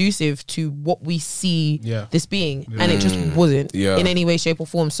conducive to what we see this being? And it just wasn't in any way, shape or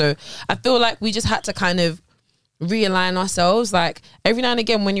form. So I feel like we just had to kind of realign ourselves. Like, every now and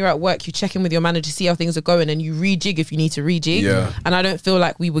again when you're at work, you check in with your manager, see how things are going, and you rejig if you need to rejig. And I don't feel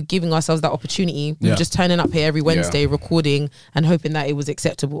like we were giving ourselves that opportunity. We were just turning up here every Wednesday, recording and hoping that it was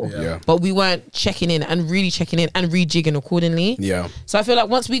acceptable. But we weren't checking in and really checking in and rejigging accordingly. So I feel like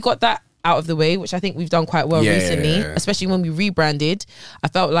once we got that out of the way, which I think we've done quite well recently, especially when we rebranded, I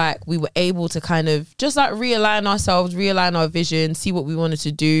felt like we were able to kind of just like realign ourselves, realign our vision, see what we wanted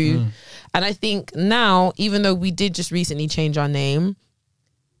to do. And I think now, even though we did just recently change our name,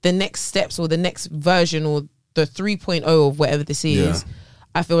 the next steps or the next version or the 3.0 of whatever this is,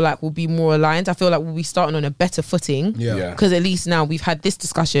 I feel like we'll be more aligned. I feel like we'll be starting on a better footing, because at least now we've had this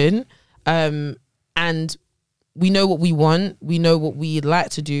discussion, and we know what we want, we know what we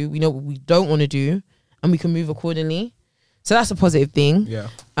like to do, we know what we don't want to do, and we can move accordingly. So that's a positive thing.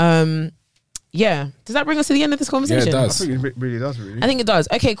 Does that bring us to the end of this conversation? Yeah, it does. I think it really does, really. I think it does.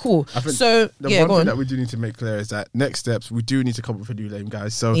 Okay, cool. So the one thing that we do need to make clear is that next steps, we do need to come up with a new name,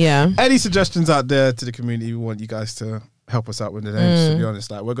 guys. So any suggestions out there to the community, we want you guys to help us out with the names. To be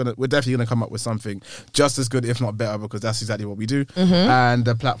honest, like, we're definitely gonna come up with something just as good, if not better, because that's exactly what we do. And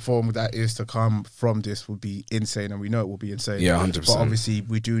the platform that is to come from this will be insane, and we know it will be insane. 100%. But obviously,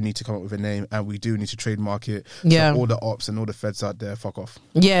 we do need to come up with a name, and we do need to trademark it. So all the ops and all the feds out there, fuck off.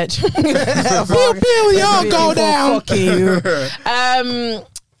 Yeah. Pew pew, y'all go down. Fuck you.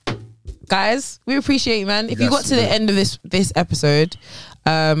 Guys, we appreciate you, man. If you got to the end of this episode,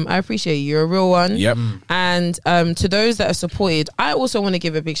 I appreciate you. You're a real one. And to those that have supported, I also want to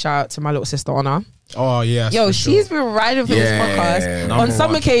give a big shout out to my little sister Honor. Oh yeah, yo, she's been riding for this podcast on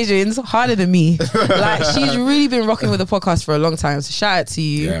some occasions harder than me. Like, she's really been rocking with the podcast for a long time. So shout out to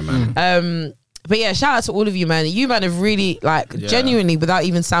you. Yeah, man. But yeah, shout out to all of you, man. You, man, have really, like, genuinely, without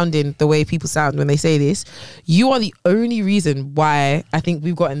even sounding the way people sound when they say this, you are the only reason why I think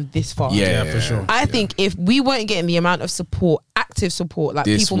we've gotten this far. Yeah, for sure. I think if we weren't getting the amount of support, active support, like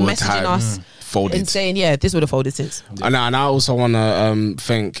this people messaging us and saying, this would have folded since. And I also want to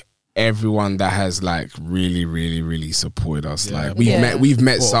thank everyone that has like really supported us. Like, we've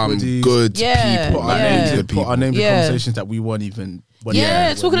met some good people. Put our names in conversations that we weren't even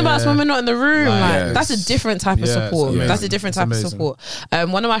talking about us when we're not in the room. Like that's a different type of support. That's a different type of support.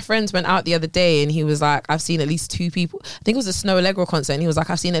 One of my friends went out the other day and he was like, I've seen at least 2 people. I think it was a Snow Allegro concert, and he was like,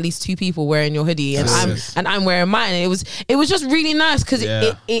 I've seen at least 2 people wearing your hoodie, and I'm wearing mine. And it was just really nice because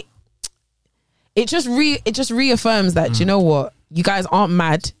it just reaffirms that you know what, you guys aren't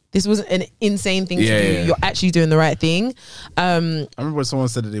mad. This wasn't an insane thing to do. You're actually doing the right thing. I remember when someone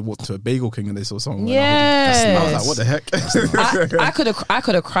said that they walked to a Bagel King and they saw someone. Yeah, I was like, what the heck? I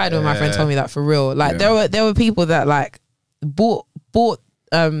could have cried when my friend told me that, for real. Like there were people that like bought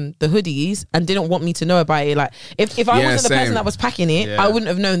the hoodies and didn't want me to know about it. Like if I wasn't the person that was packing it, I wouldn't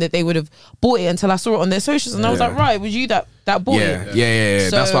have known that they would have bought it until I saw it on their socials, and I was like, right, was you that bought it? Yeah.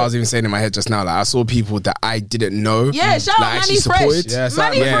 So, that's what I was even saying in my head just now. Like I saw people that I didn't know. Yeah, shout out Manny Fresh.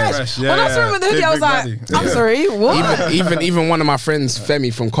 Manny Fresh. When I saw him with the hoodie, I was like, I'm sorry, what? Even one of my friends,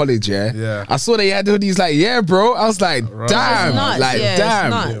 Femi from college, I saw that he had the hoodie. He's like, yeah, bro. I was like, damn,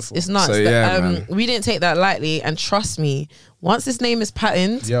 damn, it's nuts. So, we didn't take that lightly, and trust me, once this name is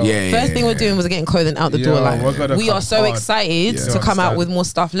patented, first thing we're doing was getting clothing out the door. Like we are so excited to come out with more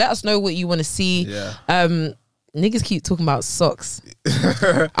stuff. Let us know what you want to see. Niggas keep talking about socks.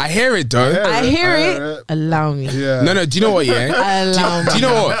 I hear it though. I hear it. Allow me. No. Do you know what? Allow me. Do you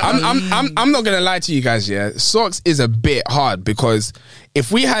know what? I'm not gonna lie to you guys. Socks is a bit hard because if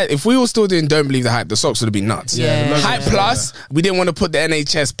we were still doing Don't Believe the Hype, the socks would have been nuts. Hype Plus, we didn't want to put the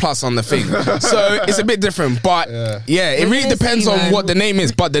NHS Plus on the thing, so it's a bit different. But it really depends on what the name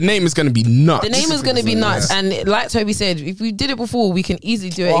is. But the name is gonna be nuts. The name is gonna be nuts, and like Toby said, if we did it before, we can easily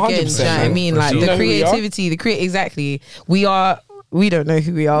do it again. Do you know what I mean? Like the creativity, exactly. We don't know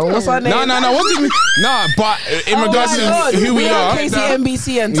who we are. What's our name? No. What do you mean? No, but in regards to who we are,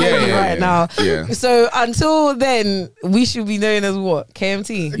 KCMBC and Toby right now. Yeah. So until then, we should be known as what?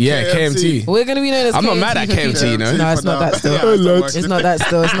 KMT. Yeah, KMT. We're gonna be known as. I'm not mad at KMT, no. No, it's not that still. It's not that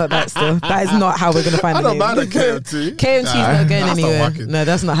still. That is not how we're gonna find the name. I'm not mad at KMT. KMT is not going anywhere. No,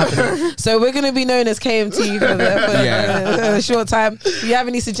 that's not happening. So we're gonna be known as KMT for a short time. If you have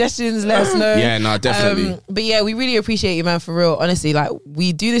any suggestions, let us know. Yeah, no, definitely. But yeah, we really appreciate you, man. For real, honestly. Like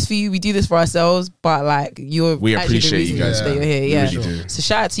we do this for you, we do this for ourselves, but like we appreciate you guys that you're here. Really so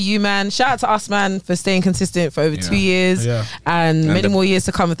shout out to you, man. Shout out to us, man, for staying consistent for over 2 years and many more years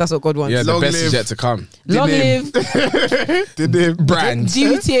to come if that's what God wants. Yeah, the best is yet to come. Long live brand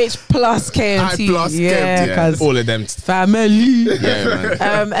GBTH plus KMT. Because all of them family.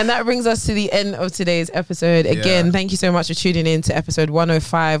 Man. And that brings us to the end of today's episode. Again, thank you so much for tuning in to episode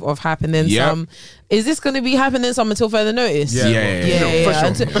 105 of Hype and Then Some. Is this going to be Hype and Then Some until further notice? Yeah.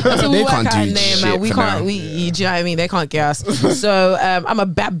 Until we work out a name, man. We can't. Do you know what I mean? They can't get us. So I'm a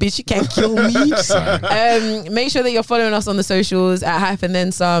bad bitch. You can't kill me. Make sure that you're following us on the socials at Hype and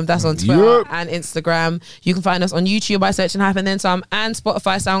Then Some. That's on Twitter and Instagram. You can find us on YouTube by searching Hype and Then Some, and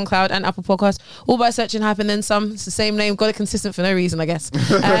Spotify, SoundCloud, and Apple Podcasts, all by searching Hype and Then Some. It's the same name. Got it consistent for no reason, I guess.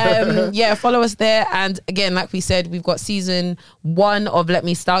 Follow us there. And again, like we said, we've got season 1 of Let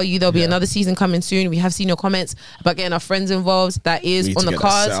Me Style You. There'll be another season coming soon. We have seen your comments about getting our friends involved. That is on the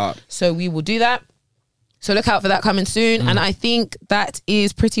cards, so we will do that. So look out for that coming soon. And I think that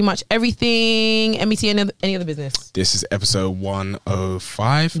is pretty much everything. MET, any other business? This is episode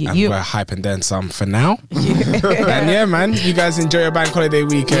 105 and we're Hype and Then Some for now. And man, you guys enjoy your bank holiday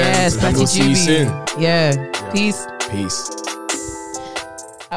weekend. Yes, and we'll see you soon. Peace.